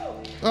new.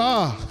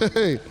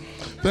 Hey,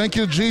 thank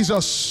you,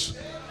 Jesus.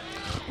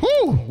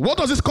 Woo. What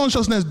does this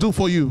consciousness do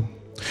for you?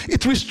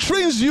 It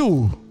restrains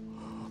you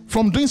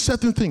from doing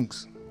certain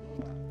things.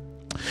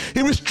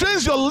 It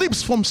restrains your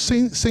lips from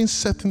saying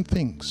certain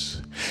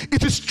things.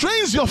 It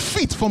restrains your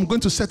feet from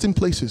going to certain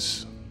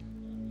places.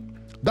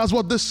 That's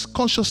what this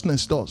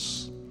consciousness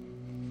does.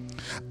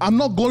 I'm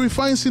not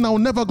glorifying sin. I will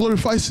never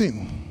glorify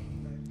sin.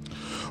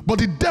 But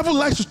the devil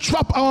likes to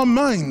trap our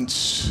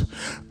minds.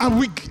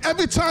 And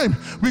every time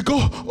we go,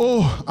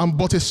 oh, I'm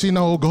but a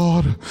sinner, oh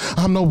God.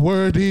 I'm not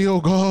worthy,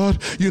 oh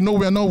God. You know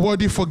we are not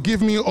worthy.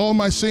 Forgive me all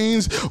my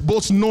sins,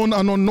 both known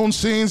and unknown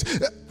sins.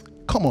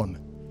 Come on.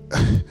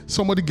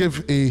 Somebody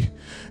gave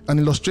an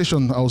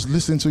illustration. I was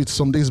listening to it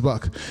some days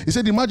back. He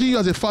said, imagine you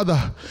as a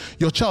father,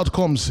 your child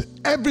comes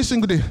every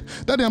single day.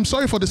 Daddy, I'm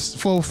sorry for this,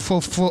 for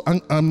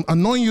I'm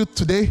annoying you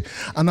today,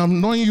 and I'm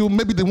annoying you,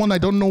 maybe the one I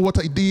don't know what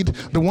I did,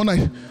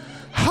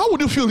 how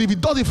would you feel if he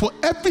does it for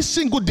every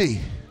single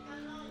day?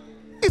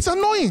 It's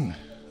annoying.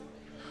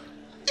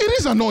 It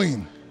is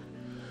annoying.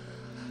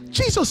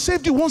 Jesus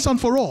saved you once and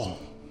for all.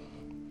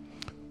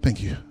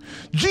 Thank you.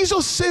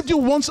 Jesus saved you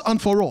once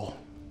and for all.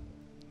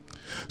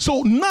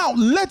 So now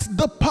let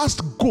the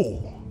past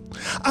go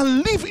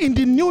and live in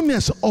the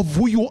newness of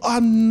who you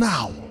are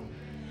now.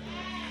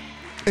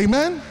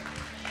 Amen?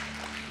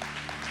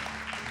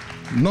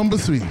 Number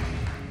 3.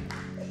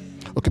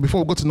 Okay,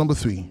 before we go to number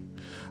 3,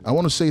 I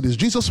want to say this.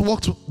 Jesus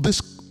walked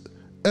this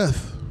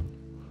earth.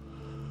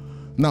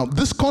 Now,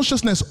 this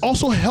consciousness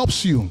also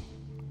helps you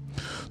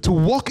to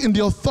walk in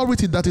the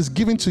authority that is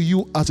given to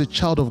you as a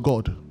child of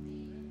God.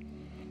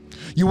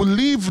 You will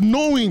live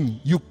knowing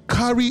you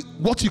carry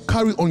what you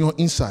carry on your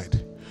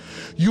inside.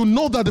 You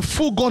know that the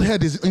full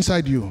Godhead is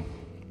inside you.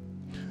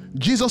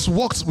 Jesus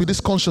walks with this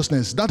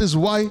consciousness. That is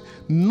why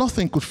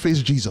nothing could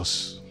face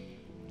Jesus.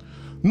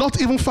 Not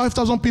even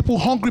 5,000 people,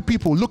 hungry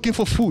people looking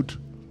for food.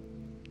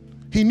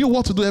 He knew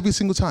what to do every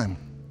single time.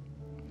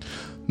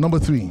 Number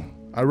 3,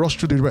 I rushed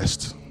through the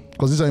rest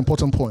because these are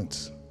important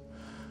points.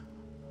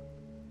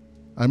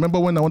 I remember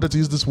when I wanted to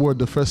use this word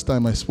the first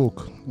time I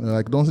spoke.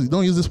 Like, don't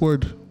use this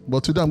word,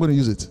 but today I'm going to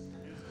use it.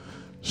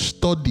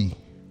 Study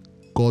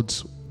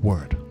God's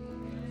word.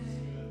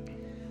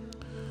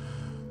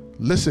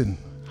 Listen,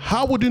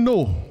 how would you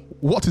know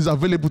what is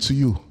available to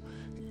you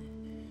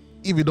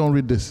if you don't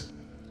read this?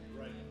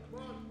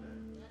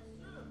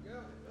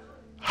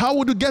 How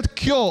would you get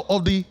cure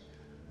of the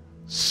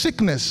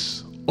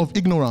sickness of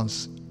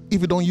ignorance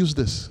if you don't use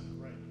this?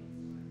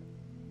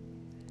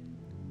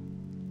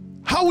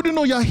 How would you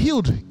know you're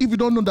healed if you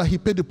don't know that he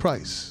paid the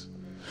price?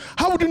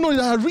 How would you know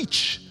that you're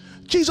rich?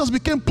 Jesus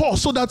became poor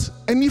so that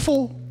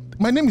Enifo,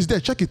 my name is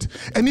there, check it.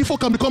 Enifo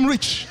can become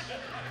rich.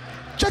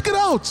 Check it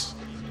out.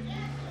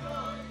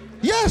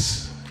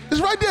 Yes,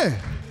 it's right there.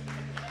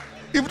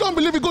 If you don't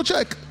believe it, go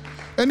check.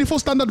 Enifo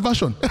standard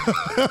version.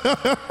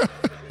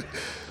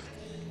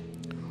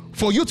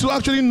 For you to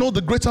actually know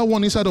the greater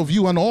one inside of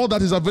you and all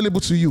that is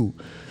available to you,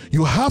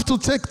 you have to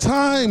take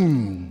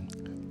time.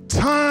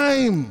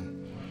 Time.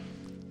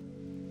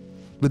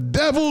 The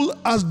devil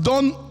has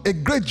done a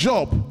great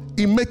job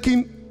in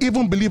making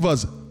even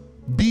believers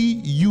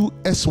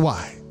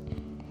B-U-S-Y.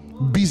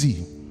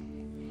 Busy.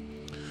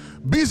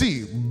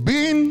 Busy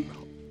being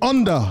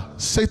under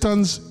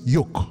Satan's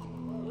yoke.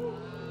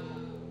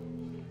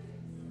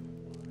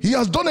 He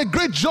has done a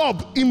great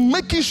job in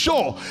making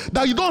sure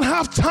that you don't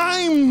have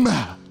time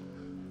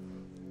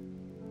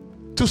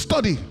to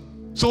study.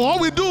 So all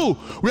we do,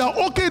 we are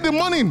okay in the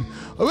morning.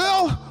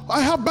 Well,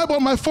 I have Bible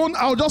on my phone,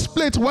 I'll just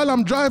play it while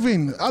I'm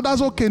driving.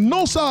 That's okay.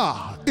 No, sir.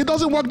 It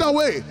doesn't work that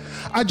way.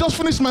 I just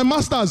finished my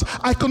master's.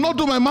 I cannot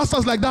do my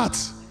master's like that.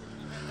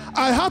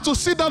 I had to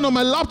sit down on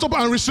my laptop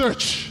and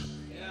research.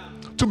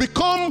 To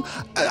become,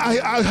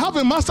 I have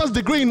a master's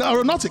degree in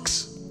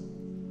aeronautics.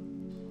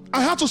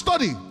 I had to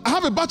study. I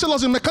have a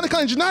bachelor's in mechanical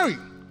engineering.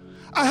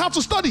 I have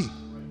to study.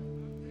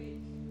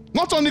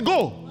 Not on the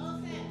go.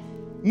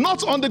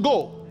 Not on the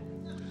go.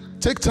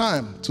 Take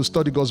time to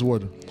study God's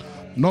word.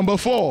 Number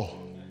 4,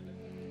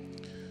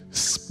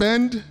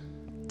 spend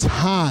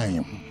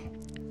time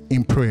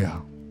in prayer.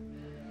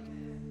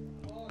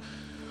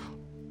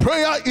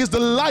 Prayer is the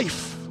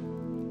life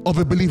of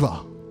a believer.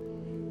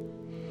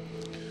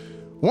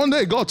 One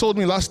day God told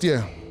me last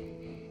year,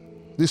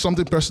 this is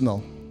something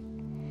personal.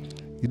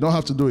 You don't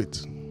have to do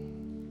it.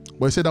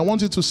 But he said, I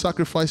want you to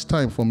sacrifice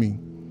time for me.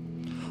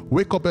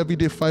 Wake up every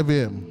day 5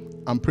 a.m.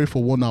 and pray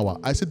for 1 hour.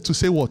 I said, to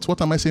say what?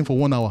 What am I saying for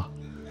 1 hour?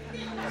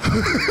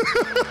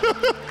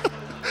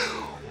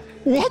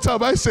 What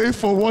am I saying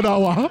for 1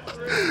 hour?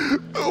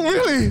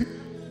 Really?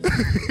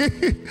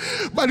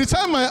 By the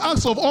time I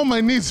ask of all my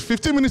needs,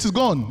 15 minutes is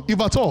gone, if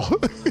at all.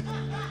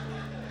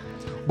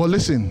 But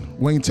listen,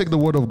 when you take the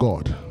word of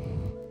God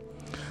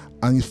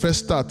and you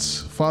first start,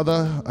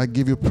 Father, I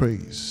give you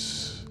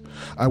praise.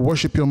 I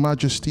worship your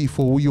majesty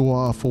for who you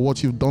are, for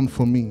what you've done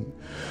for me.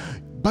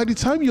 By the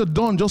time you're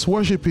done just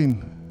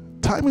worshiping,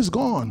 time is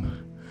gone.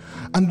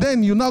 And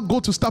then you now go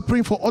to start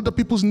praying for other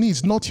people's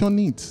needs, not your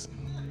needs.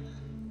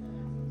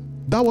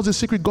 That was a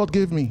secret God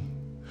gave me.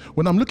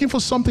 When I'm looking for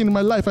something in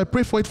my life, I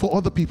pray for it for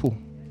other people.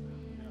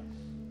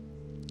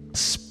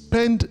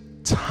 Spend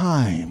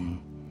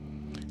time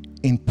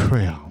in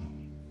prayer.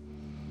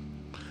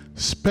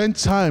 Spend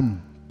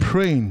time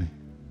praying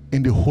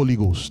in the Holy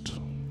Ghost.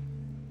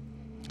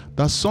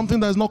 That's something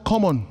that is not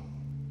common.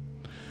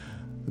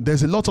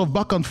 There's a lot of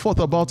back and forth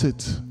about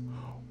it.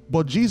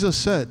 But Jesus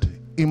said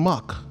in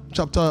Mark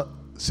chapter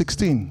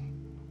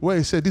 16, where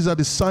he said, these are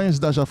the signs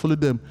that shall follow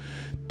them.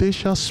 They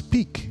shall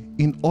speak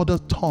in other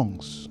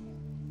tongues.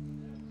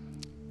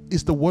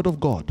 It's the word of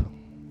God.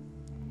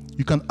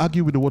 You can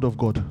argue with the word of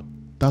God.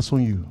 That's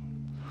on you.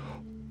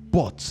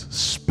 But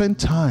spend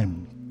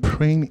time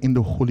praying in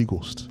the Holy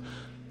Ghost.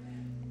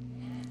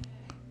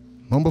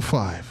 Number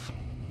 5,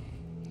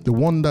 the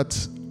one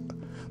that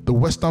the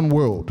Western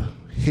world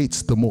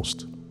hates the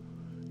most.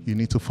 You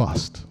need to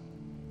fast.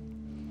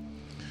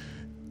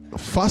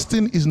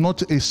 Fasting is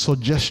not a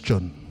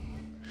suggestion.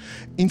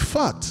 In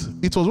fact,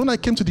 it was when I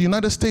came to the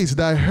United States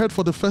that I heard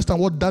for the first time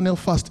what Daniel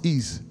fast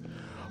is.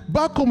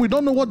 Back home, we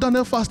don't know what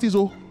Daniel fast is.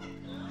 Oh,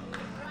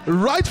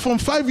 right from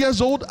 5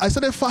 years old, I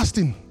started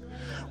fasting.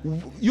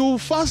 You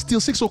fast till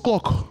 6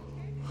 o'clock.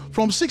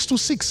 From 6 to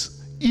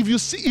 6,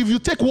 if you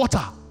take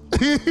water,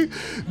 they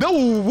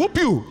will whoop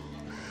you.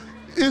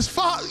 It's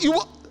far.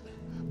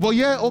 But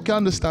yeah, okay, I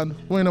understand.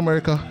 We're in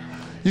America.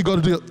 You got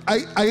to do it.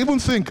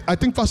 I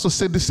think Pastor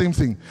said the same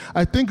thing.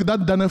 I think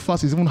that Daniel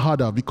fast is even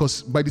harder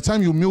because by the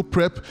time you meal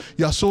prep,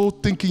 you're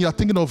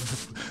thinking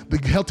of the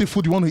healthy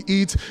food you want to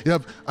eat,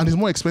 and it's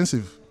more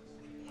expensive.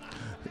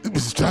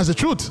 That's the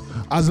truth.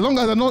 As long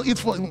as I don't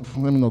eat let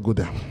me not go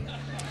there.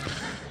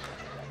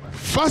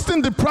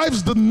 Fasting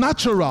deprives the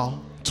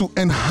natural to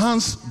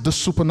enhance the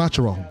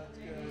supernatural.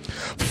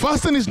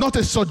 Fasting is not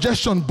a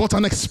suggestion, but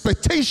an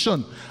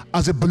expectation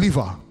as a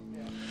believer.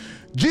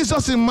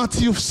 Jesus in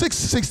Matthew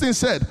 6:16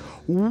 said,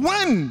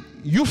 when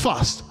you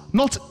fast,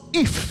 not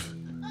if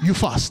you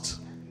fast.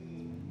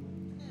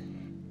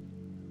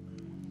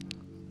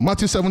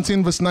 Matthew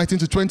 17 verse 19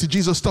 to 20,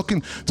 Jesus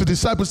talking to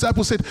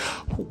disciples said,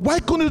 why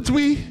couldn't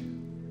we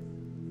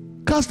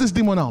cast this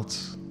demon out?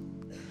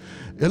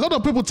 A lot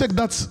of people take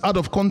that out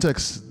of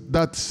context,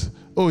 that,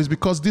 oh, it's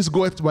because this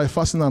goeth by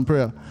fasting and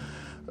prayer.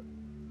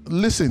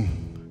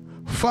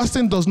 Listen,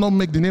 fasting does not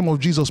make the name of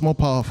Jesus more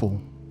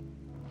powerful.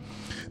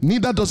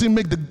 Neither does it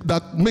make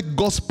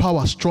God's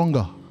power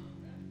stronger.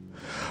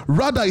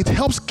 Rather, it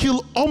helps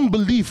kill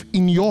unbelief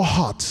in your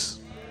heart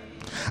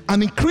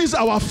and increase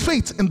our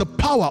faith in the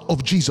power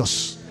of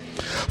Jesus.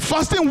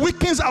 Fasting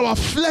weakens our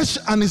flesh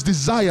and its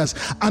desires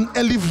and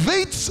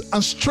elevates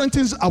and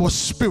strengthens our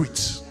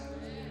spirit.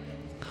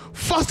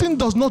 Fasting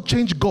does not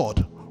change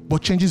God,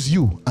 but changes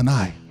you and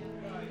I.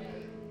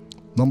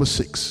 Number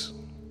 6,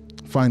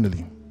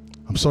 finally,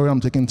 I'm sorry I'm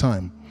taking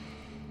time.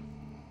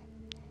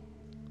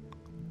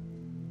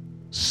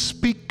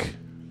 Speak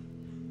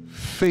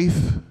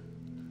faith-filled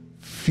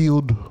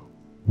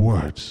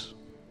words.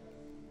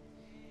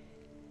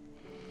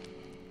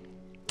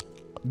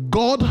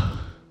 God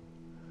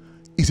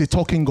is a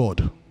talking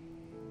God.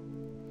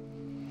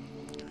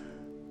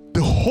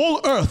 The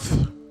whole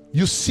earth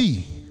you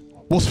see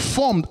was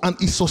formed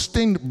and is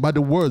sustained by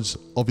the words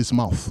of his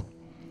mouth.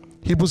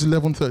 Hebrews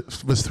 11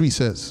 verse 3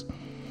 says,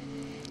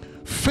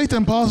 faith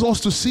empowers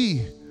us to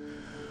see.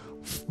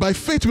 By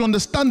faith we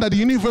understand that the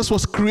universe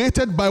was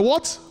created by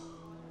what?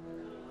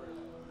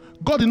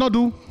 God did not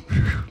do.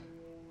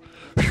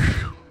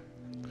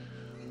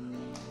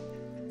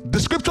 The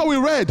scripture we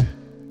read,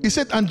 he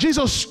said, and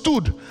Jesus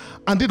stood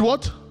and did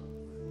what?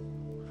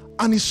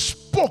 And he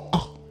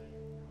spoke.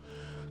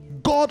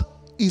 God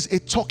is a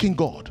talking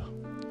God.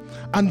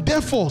 And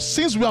therefore,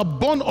 since we are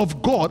born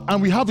of God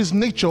and we have his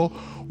nature,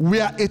 we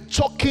are a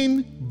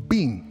talking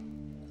being.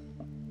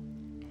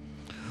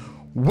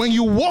 When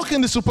you walk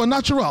in the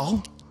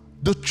supernatural,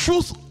 the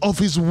truth of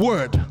his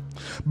word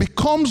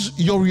becomes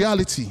your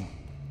reality.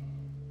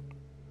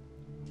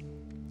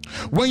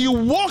 When you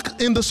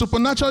walk in the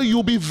supernatural,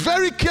 you'll be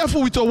very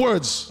careful with your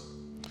words.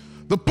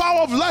 The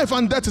power of life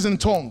and death is in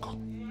tongue.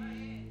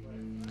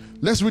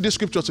 Let's read the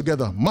scripture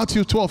together.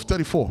 Matthew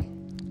 12:34.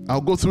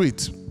 I'll go through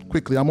it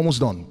quickly. I'm almost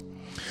done.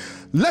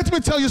 Let me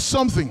tell you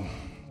something.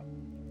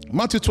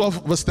 Matthew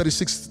 12 verse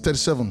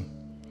 36-37.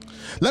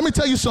 Let me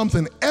tell you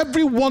something.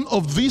 Every one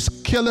of these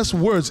careless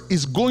words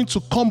is going to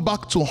come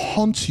back to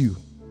haunt you.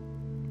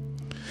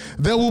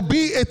 There will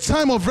be a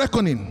time of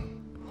reckoning.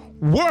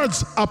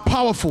 Words are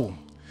powerful.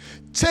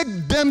 Take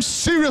them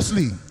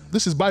seriously.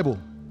 This is Bible.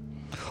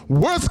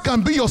 Words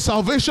can be your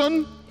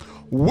salvation.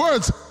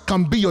 Words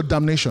can be your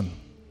damnation.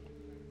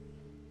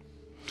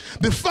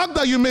 The fact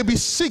that you may be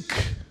sick,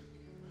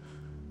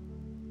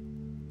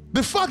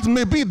 the fact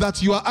may be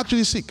that you are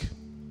actually sick.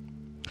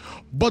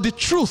 But the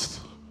truth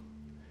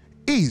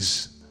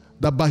is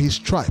that by his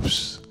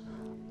stripes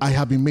I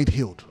have been made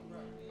healed.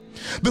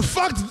 The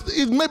fact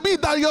it may be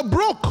that you're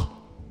broke,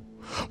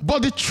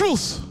 but the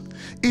truth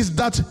is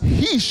that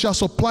he shall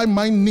supply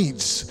my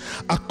needs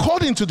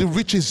according to the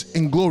riches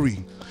in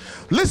glory.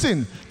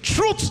 Listen,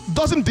 truth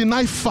doesn't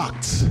deny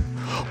facts,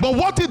 but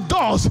what it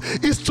does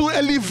is to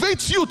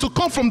elevate you to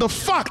come from the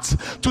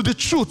fact to the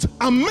truth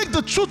and make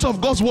the truth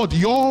of God's word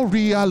your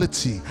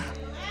reality.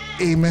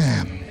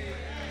 Amen.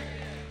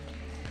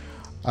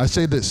 I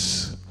say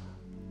this,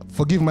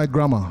 forgive my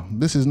grammar,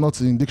 this is not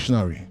in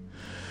dictionary.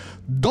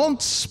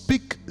 Don't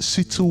speak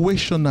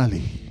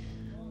situationally,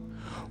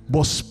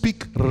 but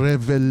speak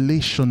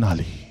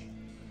revelationally.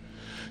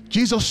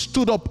 Jesus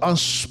stood up and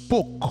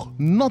spoke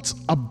not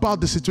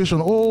about the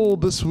situation, oh,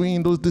 this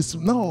wind, oh, this,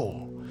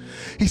 no.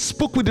 He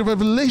spoke with the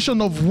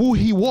revelation of who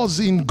he was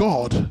in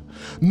God,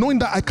 knowing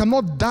that I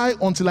cannot die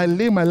until I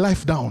lay my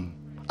life down.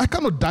 I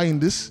cannot die in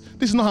this.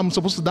 This is not how I'm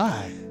supposed to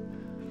die.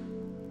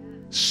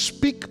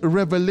 Speak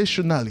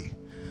revelationally.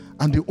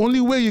 And the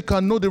only way you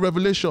can know the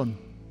revelation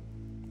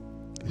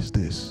is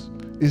this.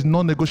 It's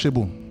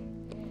non-negotiable.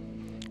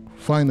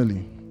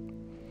 Finally,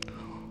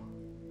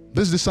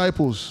 these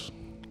disciples,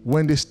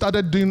 when they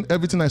started doing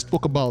everything I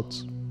spoke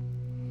about,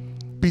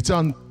 Peter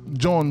and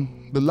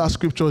John, the last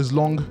scripture is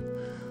long,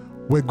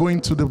 were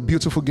going to the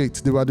beautiful gate.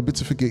 They were at the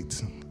beautiful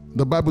gate.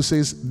 The Bible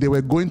says they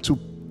were going to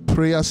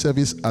prayer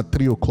service at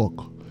 3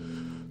 o'clock.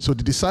 So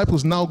the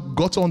disciples now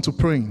got on to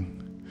praying.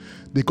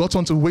 They got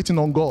on to waiting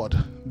on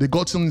God. They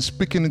got on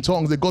speaking in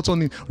tongues. They got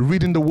on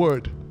reading the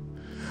word.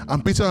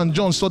 And Peter and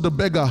John saw the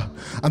beggar,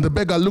 and the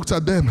beggar looked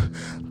at them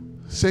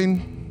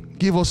saying,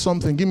 give us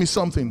something, give me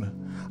something.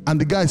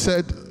 And the guy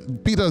said,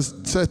 Peter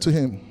said to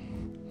him,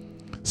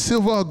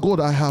 silver or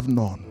gold I have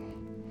none,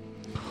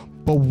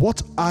 but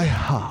what I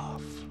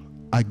have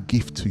I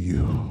give to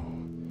you.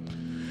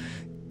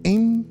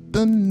 In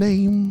the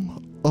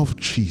name of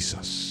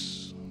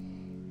Jesus.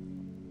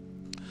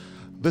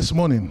 This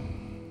morning,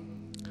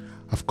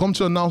 I've come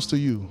to announce to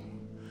you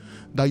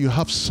that you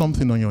have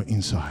something on your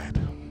inside.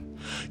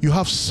 You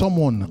have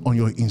someone on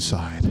your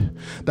inside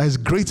that is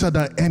greater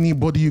than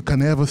anybody you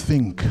can ever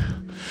think.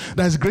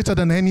 That is greater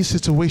than any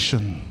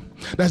situation.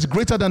 That is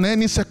greater than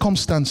any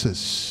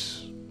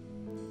circumstances.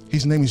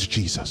 His name is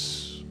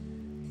Jesus.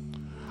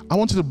 I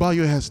want you to bow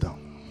your heads down.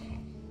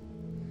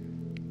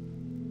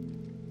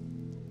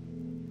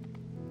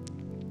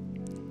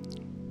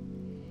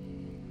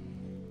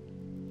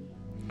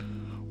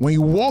 When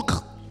you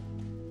walk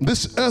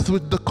this earth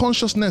with the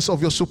consciousness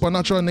of your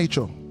supernatural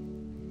nature,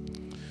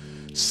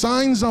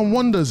 Signs and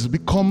wonders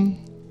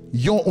become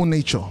your own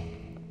nature.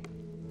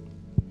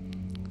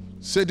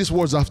 Say these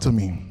words after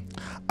me.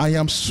 I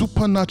am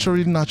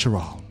supernaturally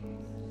natural.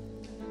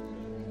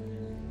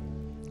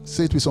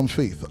 Say it with some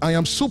faith. I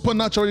am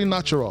supernaturally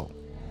natural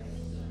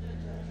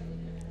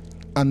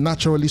and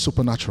naturally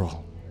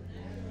supernatural.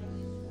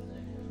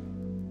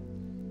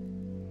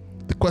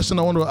 The question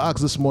I want to ask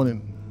this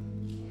morning,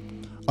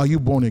 are you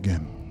born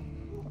again?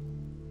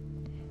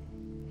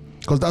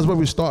 Because that's where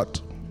we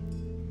start.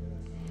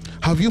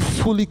 Have you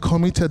fully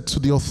committed to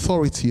the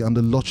authority and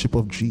the lordship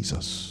of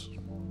Jesus?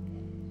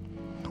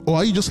 Or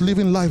are you just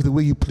living life the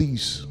way you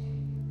please?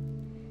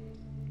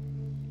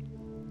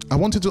 I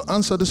want you to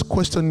answer this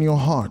question in your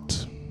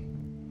heart.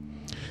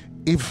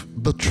 If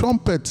the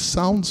trumpet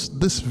sounds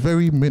this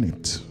very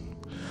minute,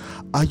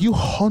 are you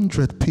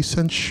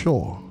 100%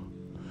 sure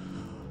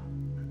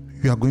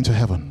you are going to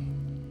heaven?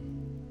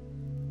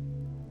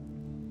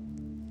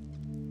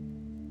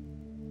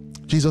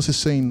 Jesus is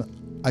saying,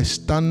 I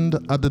stand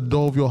at the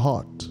door of your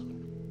heart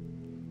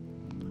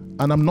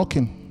and I'm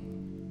knocking.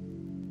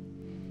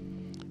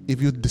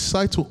 If you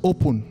decide to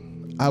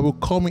open, I will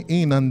come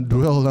in and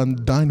dwell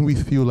and dine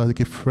with you like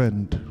a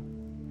friend.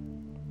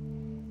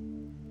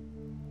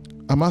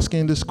 I'm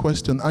asking this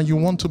question and you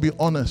want to be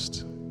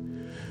honest.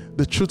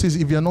 The truth is,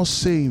 if you are not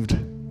saved,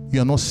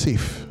 you are not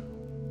safe.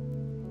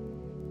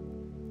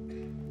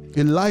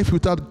 A life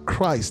without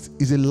Christ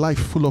is a life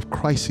full of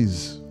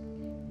crises.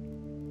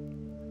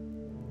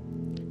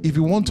 If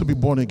you want to be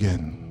born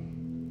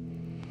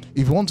again,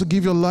 if you want to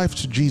give your life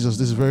to Jesus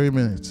this very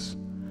minute,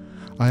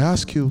 I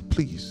ask you,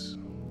 please,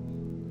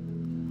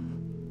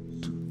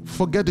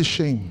 forget the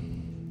shame.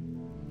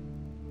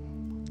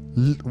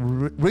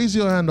 Raise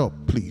your hand up,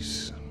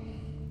 please.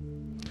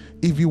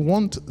 If you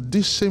want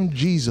this same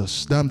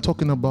Jesus that I'm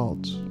talking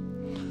about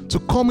to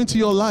come into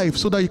your life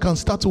so that you can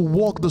start to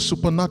walk the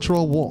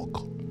supernatural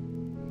walk,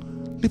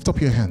 lift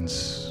up your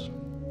hands.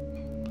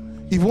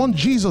 If you want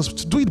Jesus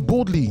to do it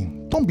boldly,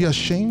 don't be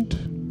ashamed.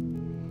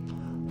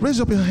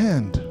 Raise up your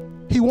hand.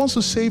 He wants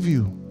to save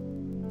you.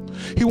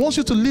 He wants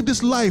you to live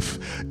this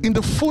life in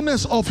the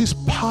fullness of his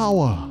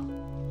power.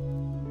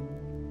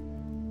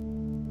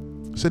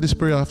 Say this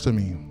prayer after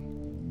me.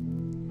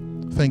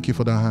 Thank you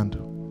for that hand.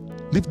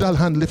 Lift that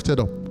hand lifted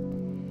up.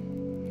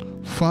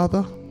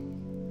 Father,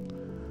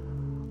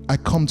 I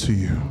come to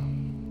you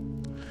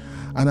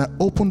and I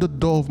open the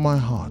door of my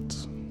heart.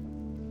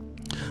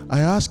 I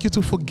ask you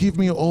to forgive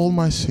me all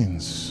my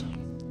sins.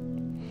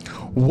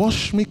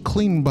 Wash me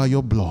clean by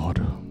your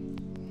blood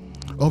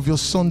of your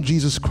Son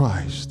Jesus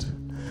Christ.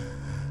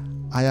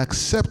 I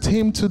accept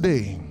him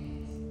today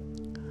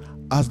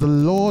as the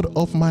Lord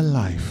of my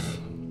life.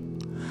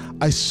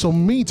 I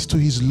submit to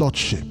his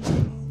lordship.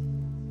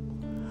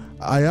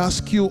 I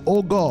ask you,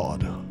 oh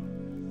God,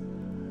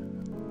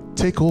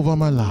 take over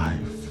my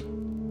life.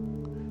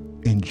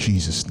 In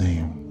Jesus'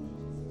 name,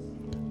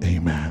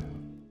 amen.